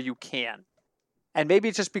anywhere you can. And maybe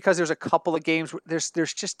it's just because there's a couple of games where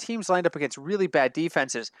there's just teams lined up against really bad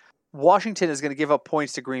defenses. Washington is going to give up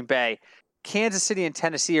points to Green Bay. Kansas City and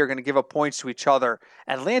Tennessee are going to give up points to each other.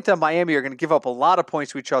 Atlanta and Miami are going to give up a lot of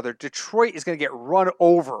points to each other. Detroit is going to get run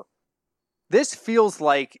over. This feels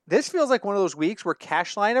like one of those weeks where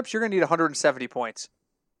cash lineups, you're going to need 170 points.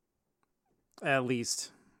 At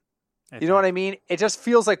least. You know what I mean? It just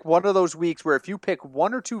feels like one of those weeks where if you pick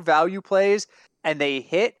 1 or 2 value plays and they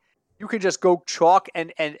hit, you can just go chalk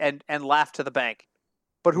and laugh to the bank.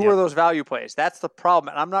 But who are those value plays? That's the problem.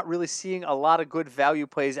 And I'm not really seeing a lot of good value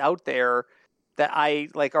plays out there that I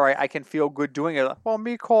like, all right, I can feel good doing it. Well,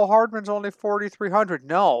 Mecole Hardman's only 4,300.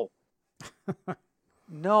 No.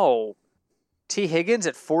 No. T. Higgins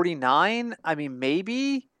at 49? I mean,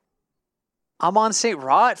 maybe. I'm on St.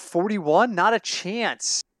 Ra at 41? Not a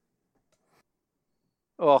chance.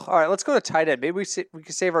 Oh, all right, let's go to tight end. Maybe we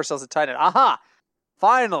can save ourselves a tight end. Aha!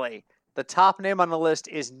 Finally, the top name on the list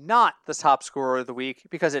is not the top scorer of the week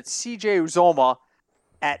because it's CJ Uzomah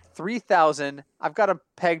at 3,000. I've got him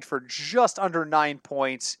pegged for just under 9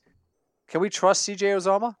 points. Can we trust CJ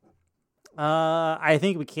Uzomah? I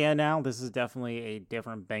think we can now. This is definitely a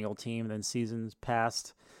different Bengal team than seasons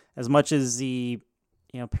past. As much as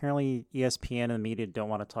apparently ESPN and the media don't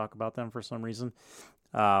want to talk about them for some reason.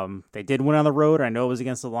 They did win on the road. I know it was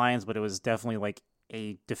against the Lions, but it was definitely like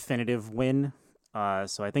a definitive win.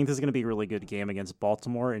 So I think this is going to be a really good game against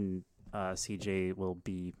Baltimore, and CJ will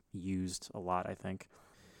be used a lot, I think.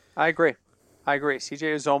 I agree.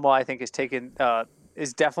 CJ Uzomah, I think,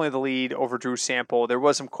 is definitely the lead over Drew Sample. There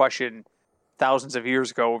was some question thousands of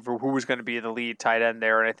years ago over who was going to be the lead tight end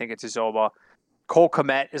there, and I think it's Uzomah. Cole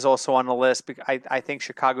Kmet is also on the list. I think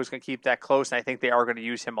Chicago's going to keep that close, and I think they are going to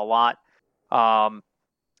use him a lot.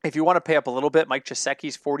 If you want to pay up a little bit, Mike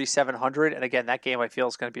Gesicki's 4,700, and again, that game I feel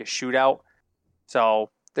is going to be a shootout. So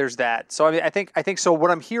there's that. So I mean, I think so.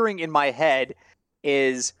 What I'm hearing in my head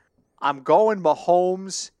is I'm going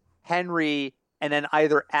Mahomes, Henry, and then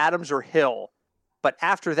either Adams or Hill. But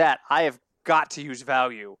after that, I have got to use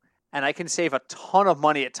value, and I can save a ton of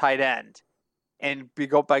money at tight end, and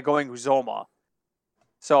by going Uzomah.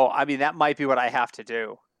 So I mean, that might be what I have to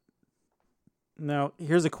do. Now,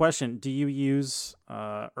 here's a question: do you use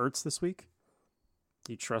Ertz this week?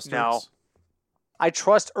 Do you trust Ertz? No. I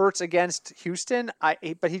trust Ertz against Houston,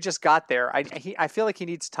 but he just got there. I feel like he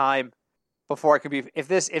needs time before I can be. If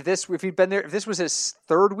he'd been there, if this was his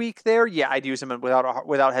 3rd week there, yeah, I'd use him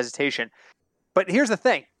without hesitation. But here's the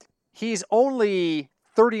thing: he's only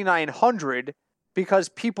 3,900 because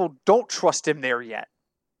people don't trust him there yet.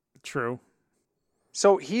 True.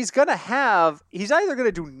 So he's either going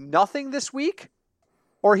to do nothing this week,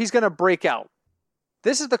 or he's going to break out.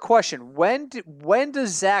 This is the question. When does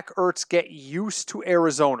Zach Ertz get used to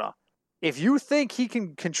Arizona? If you think he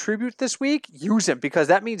can contribute this week, use him, because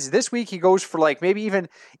that means this week he goes for like maybe even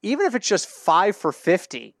if it's just 5 for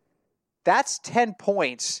 50, that's 10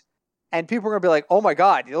 points. And people are going to be like, oh my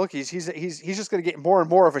God, look, he's just going to get more and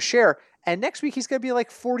more of a share. And next week he's going to be like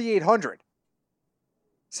 4,800.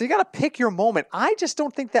 So you got to pick your moment. I just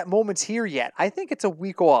don't think that moment's here yet. I think it's a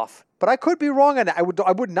week off, but I could be wrong on that.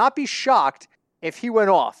 I would not be shocked if he went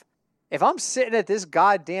off. If I'm sitting at this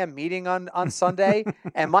goddamn meeting on Sunday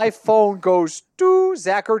and my phone goes,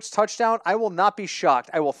 Zach Ertz touchdown, I will not be shocked.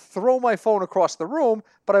 I will throw my phone across the room,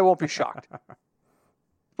 but I won't be shocked.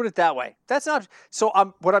 Put it that way. That's not so.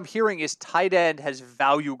 What I'm hearing is tight end has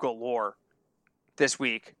value galore this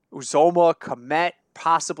week. Uzomah, Kmet,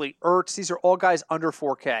 possibly Ertz. These are all guys under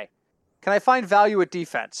 4K. Can I find value at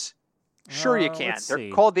defense? Sure you can. They're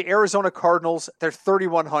called the Arizona Cardinals. They're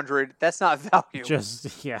 3,100. That's not value.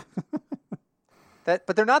 Yeah.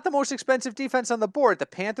 But they're not the most expensive defense on the board. The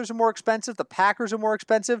Panthers are more expensive. The Packers are more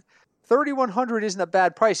expensive. 3,100 isn't a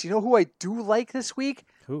bad price. You know who I do like this week?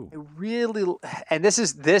 Who? I really, and this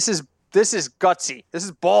is gutsy. This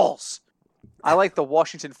is balls. I like the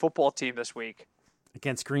Washington football team this week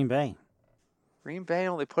against Green Bay. Green Bay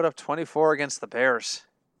only put up 24 against the Bears.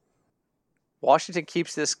 Washington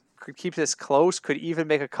could keep this close. Could even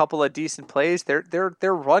make a couple of decent plays. Their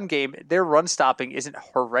run game, their run stopping isn't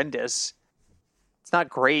horrendous. It's not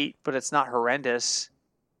great, but it's not horrendous.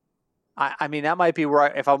 I mean, that might be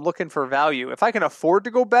where if I'm looking for value, if I can afford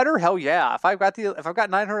to go better, hell yeah. If I've got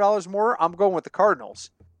 $900 more, I'm going with the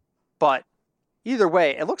Cardinals. But either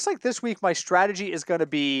way, it looks like this week my strategy is going to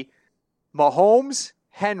be Mahomes,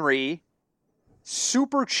 Henry,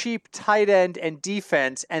 super cheap tight end and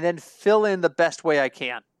defense, and then fill in the best way I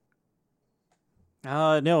can.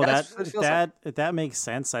 No, that makes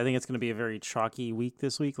sense. I think it's going to be a very chalky week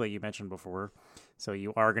this week, like you mentioned before. So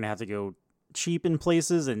you are going to have to go cheap in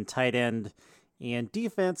places, and tight end and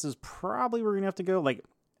defense is probably where you're going to have to go. Like,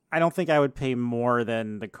 I don't think I would pay more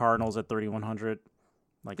than the Cardinals at 3,100.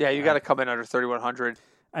 Like, yeah, you got to come in under 3,100.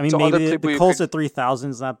 I mean, so maybe the Colts at 3,000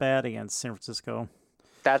 is not bad against San Francisco.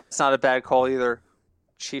 That's not a bad call either.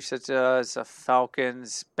 Chiefs at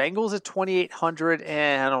Falcons. Bengals at 2,800.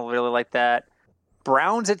 I don't really like that.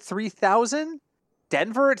 Browns at 3,000.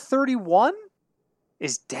 Denver at 31.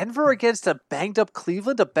 Is Denver against a banged-up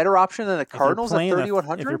Cleveland a better option than the Cardinals at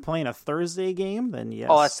 3,100? If you're playing a Thursday game, then yes.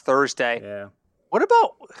 Oh, that's Thursday. Yeah. What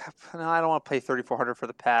about... No, I don't want to pay 3,400 for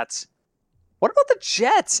the Pats. What about the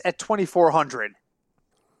Jets at 2,400?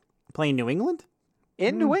 Playing New England?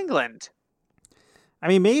 In New England. I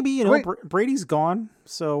mean, maybe, Brady's gone,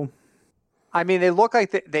 so... I mean, they look like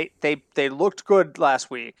they looked good last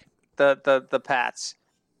week, the Pats.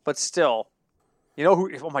 But still... You know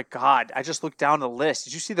who? Oh my God! I just looked down the list.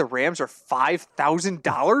 Did you see the Rams are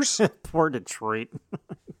 $5,000? Poor Detroit.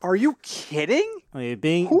 Are you kidding? I mean,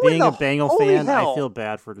 being a Bengal fan, I feel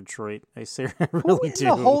bad for Detroit. I really do. Who in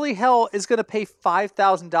the holy hell is going to pay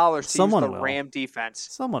 $5,000 to use the Ram defense?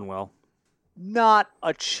 Someone will. Not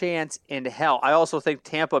a chance in hell. I also think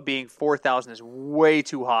Tampa being 4,000 is way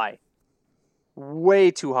too high.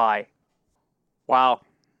 Way too high. Wow.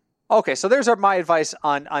 Okay, so there's my advice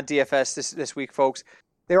on DFS this week, folks.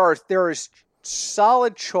 There is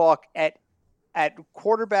solid chalk at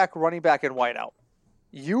quarterback, running back, and wideout.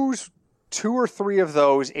 Use 2 or 3 of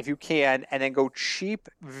those if you can, and then go cheap,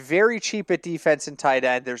 very cheap at defense and tight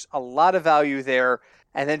end. There's a lot of value there,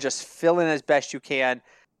 and then just fill in as best you can.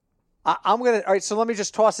 All right, so let me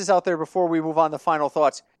just toss this out there before we move on to final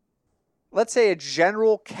thoughts. Let's say a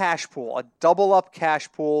general cash pool, a double-up cash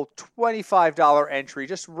pool, $25 entry,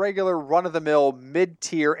 just regular run-of-the-mill,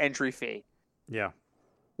 mid-tier entry fee. Yeah.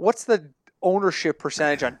 What's the ownership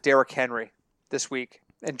percentage on Derrick Henry this week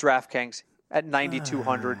in DraftKings at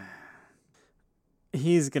 9,200?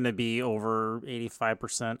 He's going to be over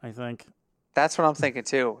 85%, I think. That's what I'm thinking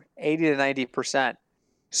too. 80 to 90%.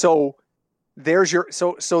 So there's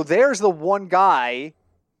there's the one guy.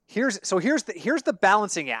 Here's the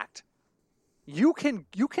balancing act. You can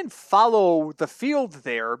follow the field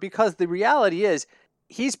there because the reality is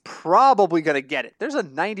he's probably going to get it. There's a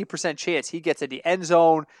 90% chance he gets in the end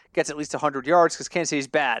zone, gets at least 100 yards because Kansas City's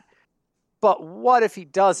bad. But what if he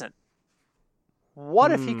doesn't?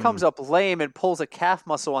 What if he comes up lame and pulls a calf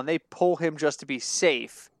muscle and they pull him just to be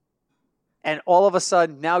safe? And all of a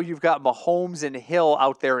sudden now you've got Mahomes and Hill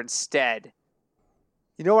out there instead.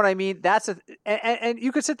 You know what I mean? And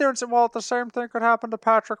you could sit there and say, well, the same thing could happen to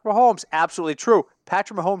Patrick Mahomes. Absolutely true.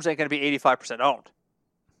 Patrick Mahomes ain't going to be 85% owned.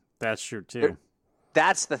 That's true too.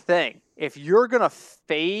 That's the thing. If you're going to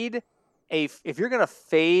fade a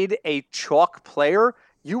chalk player,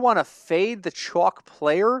 you want to fade the chalk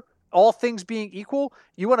player. All things being equal,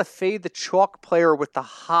 you want to fade the chalk player with the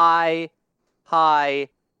high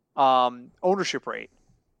ownership rate.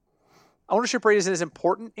 Ownership rate isn't as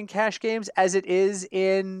important in cash games as it is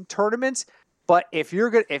in tournaments. But if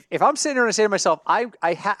I'm sitting there and I say to myself, I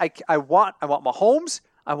want Mahomes,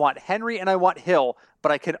 I want Henry, and I want Hill,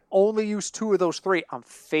 but I can only use 2 of those 3, I'm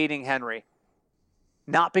fading Henry.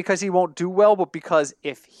 Not because he won't do well, but because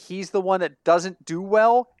if he's the one that doesn't do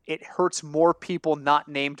well, it hurts more people not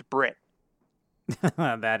named Britt.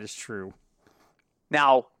 That is true.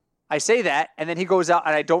 Now, I say that, and then he goes out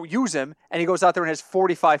and I don't use him, and he goes out there and has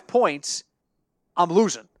 45 points, I'm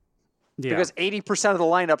losing. Yeah. Because 80% of the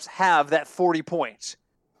lineups have that 40 points.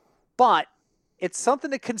 But it's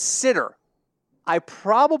something to consider. I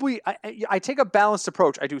take a balanced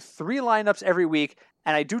approach. I do 3 lineups every week,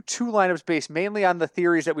 and I do 2 lineups based mainly on the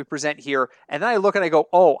theories that we present here. And then I look and I go,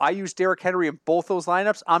 oh, I use Derrick Henry in both those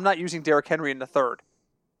lineups. I'm not using Derrick Henry in the third.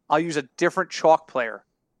 I'll use a different chalk player.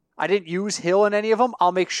 I didn't use Hill in any of them.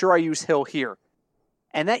 I'll make sure I use Hill here.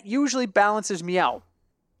 And that usually balances me out.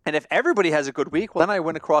 And if everybody has a good week, well, then I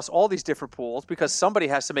win across all these different pools because somebody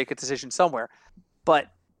has to make a decision somewhere.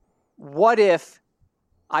 But what if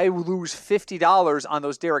I lose $50 on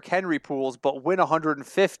those Derrick Henry pools, but win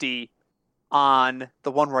 $150 on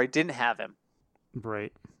the one where I didn't have him?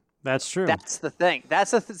 Right. That's true. That's the thing.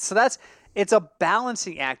 It's a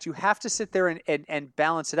balancing act. You have to sit there and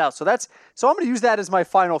balance it out. So I'm going to use that as my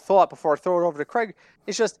final thought before I throw it over to Craig.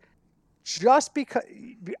 It's just because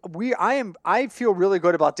I feel really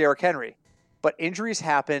good about Derrick Henry, but injuries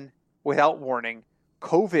happen without warning.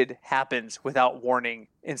 COVID happens without warning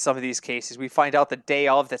in some of these cases. We find out the day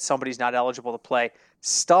of that somebody's not eligible to play.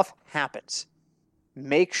 Stuff happens.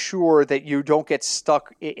 Make sure that you don't get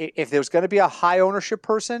stuck. If there's going to be a high ownership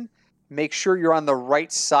person, make sure you're on the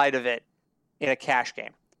right side of it in a cash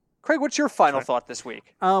game. Craig, what's your final thought this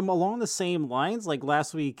week? Along the same lines, like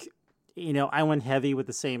last week, I went heavy with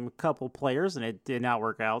the same couple players and it did not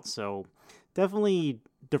work out. So definitely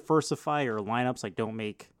diversify your lineups. Like don't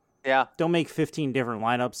make 15 different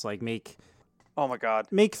lineups. Like oh my God,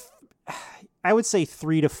 I would say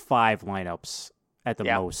 3 to 5 lineups at the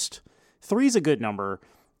most. 3 is a good number,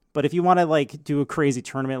 but if you want to like do a crazy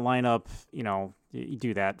tournament lineup, you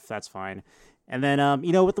do that. That's fine. And then,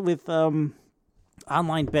 with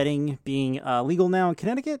online betting being legal now in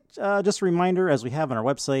Connecticut, just a reminder, as we have on our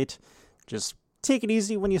website, just take it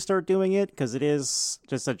easy when you start doing it, because it is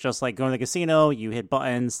just like going to the casino. You hit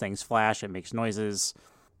buttons, things flash, it makes noises.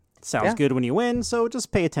 It sounds good when you win, so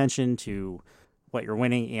just pay attention to what you're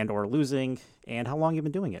winning and or losing and how long you've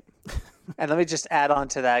been doing it. And let me just add on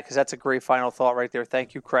to that, because that's a great final thought right there.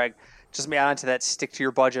 Thank you, Craig. Just let me add on to that. Stick to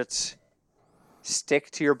your budgets.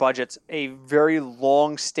 Stick to your budgets. A very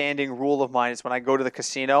long-standing rule of mine is when I go to the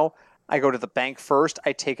casino, I go to the bank first.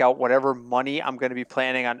 I take out whatever money I'm going to be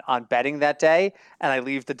planning on betting that day, and I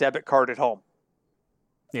leave the debit card at home.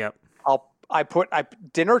 Yep.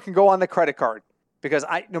 Dinner can go on the credit card, because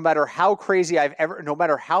no matter how crazy no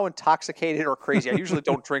matter how intoxicated or crazy, I usually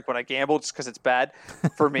don't drink when I gamble just because it's bad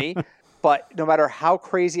for me. But no matter how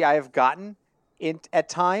crazy I have gotten at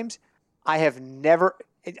times, I have never.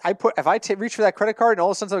 If I reach for that credit card and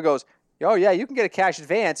all of a sudden someone goes, oh yeah, you can get a cash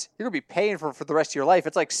advance, you're gonna be paying for the rest of your life.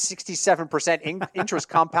 It's like 67% interest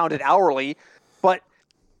compounded hourly. But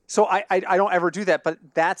so I don't ever do that. But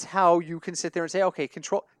that's how you can sit there and say, okay,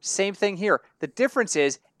 control. Same thing here. The difference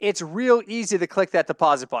is it's real easy to click that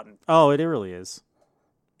deposit button. Oh, it really is.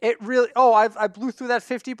 It really. Oh, I blew through that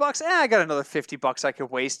 $50. I got another $50 I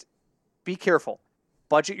could waste. Be careful.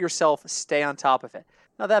 Budget yourself. Stay on top of it.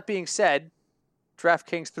 Now that being said,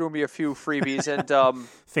 DraftKings threw me a few freebies, and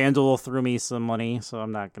FanDuel threw me some money, so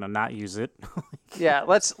I'm not gonna not use it. Yeah,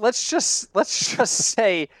 let's just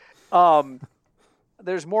say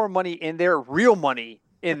there's more money in there, real money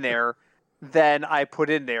in there, than I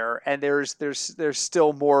put in there, and there's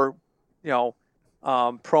still more,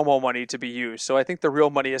 promo money to be used. So I think the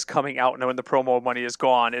real money is coming out, and when the promo money is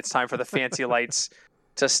gone, it's time for the fancy lights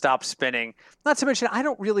to stop spinning. Not to mention, I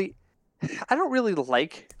don't really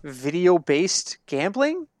like video-based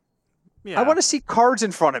gambling. Yeah. I want to see cards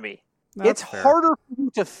in front of me. It's fair. Harder for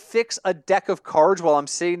you to fix a deck of cards while I'm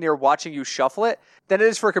sitting there watching you shuffle it than it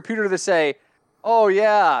is for a computer to say, oh,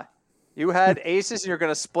 yeah, you had aces and you're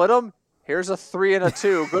going to split them? Here's a 3 and a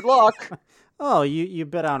 2. Good luck. Oh, you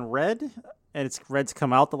bet on red, and red's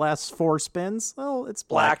come out the last 4 spins? Oh, it's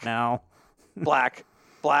black now. Black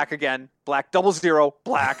again. Black, 0-0,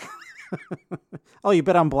 black. Oh, you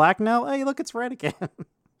bet on black now? Hey, look, it's red again.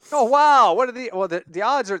 Oh wow! What are the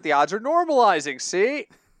odds are normalizing? See,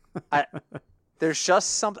 there's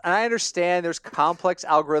just some, and I understand there's complex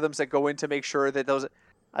algorithms that go in to make sure that those.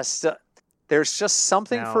 There's just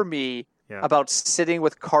something for me about sitting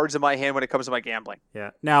with cards in my hand when it comes to my gambling.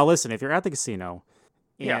 Yeah. Now listen, if you're at the casino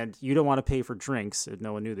and you don't want to pay for drinks, if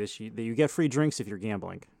no one knew this, you get free drinks if you're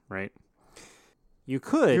gambling, right? You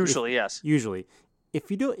could yes. Usually. If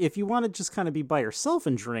you want to just kind of be by yourself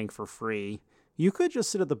and drink for free, you could just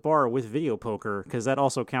sit at the bar with video poker, because that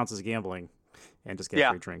also counts as gambling, and just get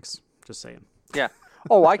free drinks. Just saying. Yeah.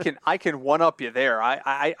 Oh, I can one up you there.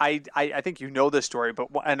 I think you know this story, but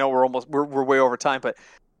I know we're way over time. But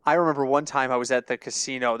I remember one time I was at the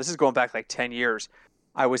casino. This is going back like 10 years.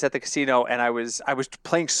 I was at the casino and I was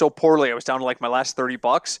playing so poorly. I was down to like my last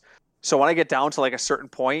 $30. So when I get down to like a certain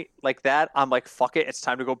point like that, I'm like, fuck it, it's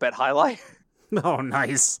time to go bet highlight. Oh,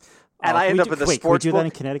 nice. And I ended up in the sports book. Can we do that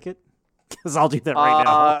in Connecticut? Because I'll do that right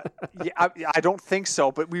now. Yeah, I don't think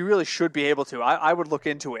so, but we really should be able to. I would look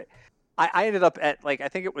into it. I ended up at, like, I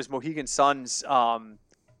think it was Mohegan Sun's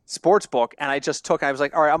sports book, and I was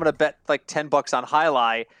like, all right, I'm going to bet like $10 on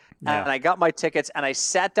Highlight. And I got my tickets, and I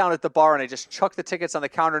sat down at the bar, and I just chucked the tickets on the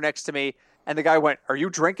counter next to me. And the guy went, "Are you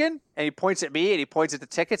drinking?" And he points at me, and he points at the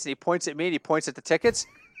tickets, and he points at me, and he points at the tickets.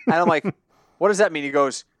 And I'm like, "What does that mean?" He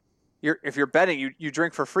goes, if you're betting, you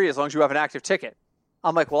drink for free as long as you have an active ticket.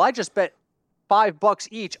 I'm like, well, I just bet $5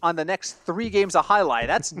 each on the next 3 games of Highlight.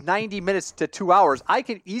 That's 90 minutes to 2 hours. I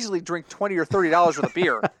can easily drink $20 or $30 worth of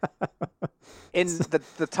beer in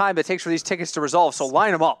the time it takes for these tickets to resolve. So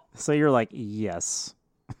line them up. So you're like, yes.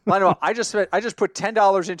 Line them up. I just put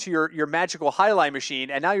 $10 into your magical Highlight machine,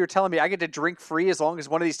 and now you're telling me I get to drink free as long as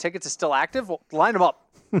one of these tickets is still active? Well, line them up.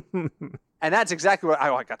 And that's exactly what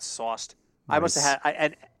I got sauced. Nice. I must have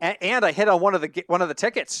had, and I hit on one of the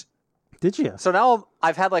tickets. Did you? So now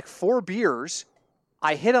I've had like 4 beers.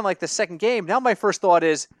 I hit on like the second game. Now my first thought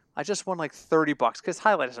is I just won like $30 because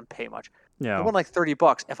Highlight doesn't pay much. Yeah. I won like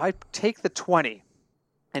 $30. If I take the 20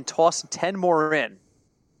 and toss 10 more in,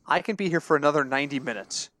 I can be here for another 90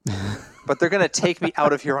 minutes. But they're going to take me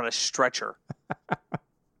out of here on a stretcher.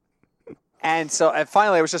 And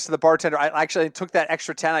finally, I was just to the bartender. I actually took that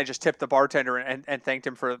extra 10. I just tipped the bartender and thanked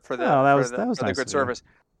him for the good service.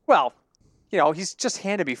 Well, he's just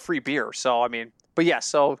handed me free beer. So, I mean, but yeah,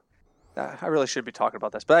 I really should be talking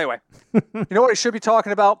about this. But anyway, you know what I should be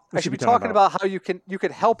talking about? I should be talking about how you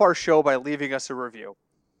can help our show by leaving us a review.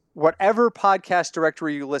 Whatever podcast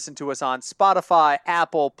directory you listen to us on, Spotify,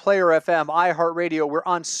 Apple, Player FM, iHeartRadio, we're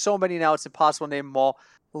on so many now it's impossible to name them all.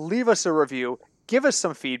 Leave us a review. Give us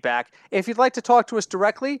some feedback. If you'd like to talk to us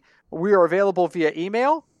directly, we are available via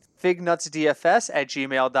email,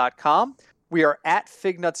 fignutsdfs@gmail.com. We are at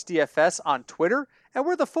fignutsdfs on Twitter, and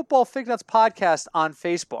we're the Football Fignuts Podcast on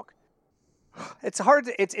Facebook. It's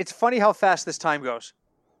hard. It's funny how fast this time goes.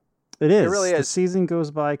 It is. It really is. The season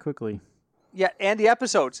goes by quickly. Yeah, and the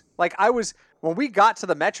episodes. Like when we got to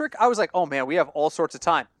the metric, I was like, oh man, we have all sorts of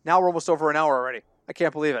time. Now we're almost over an hour already. I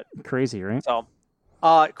can't believe it. Crazy, right? So,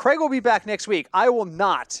 Craig will be back next week. I will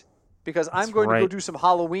not, because I'm going to go do some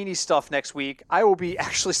Halloween-y stuff next week. I will be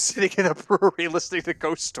actually sitting in a brewery listening to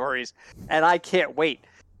ghost stories, and I can't wait.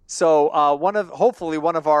 So hopefully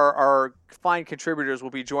one of our fine contributors will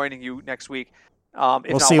be joining you next week.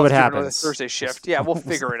 We'll see what happens. Thursday shift. Yeah, we'll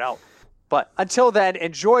figure it out. But until then,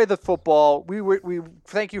 enjoy the football. We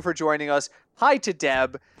thank you for joining us. Hi to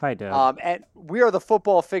Deb. Hi, Deb. And we are the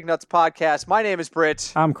Football Fignuts Podcast. My name is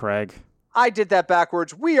Britt. I'm Craig. I did that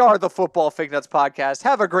backwards. We are the Football Fignuts Podcast.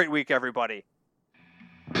 Have a great week, everybody.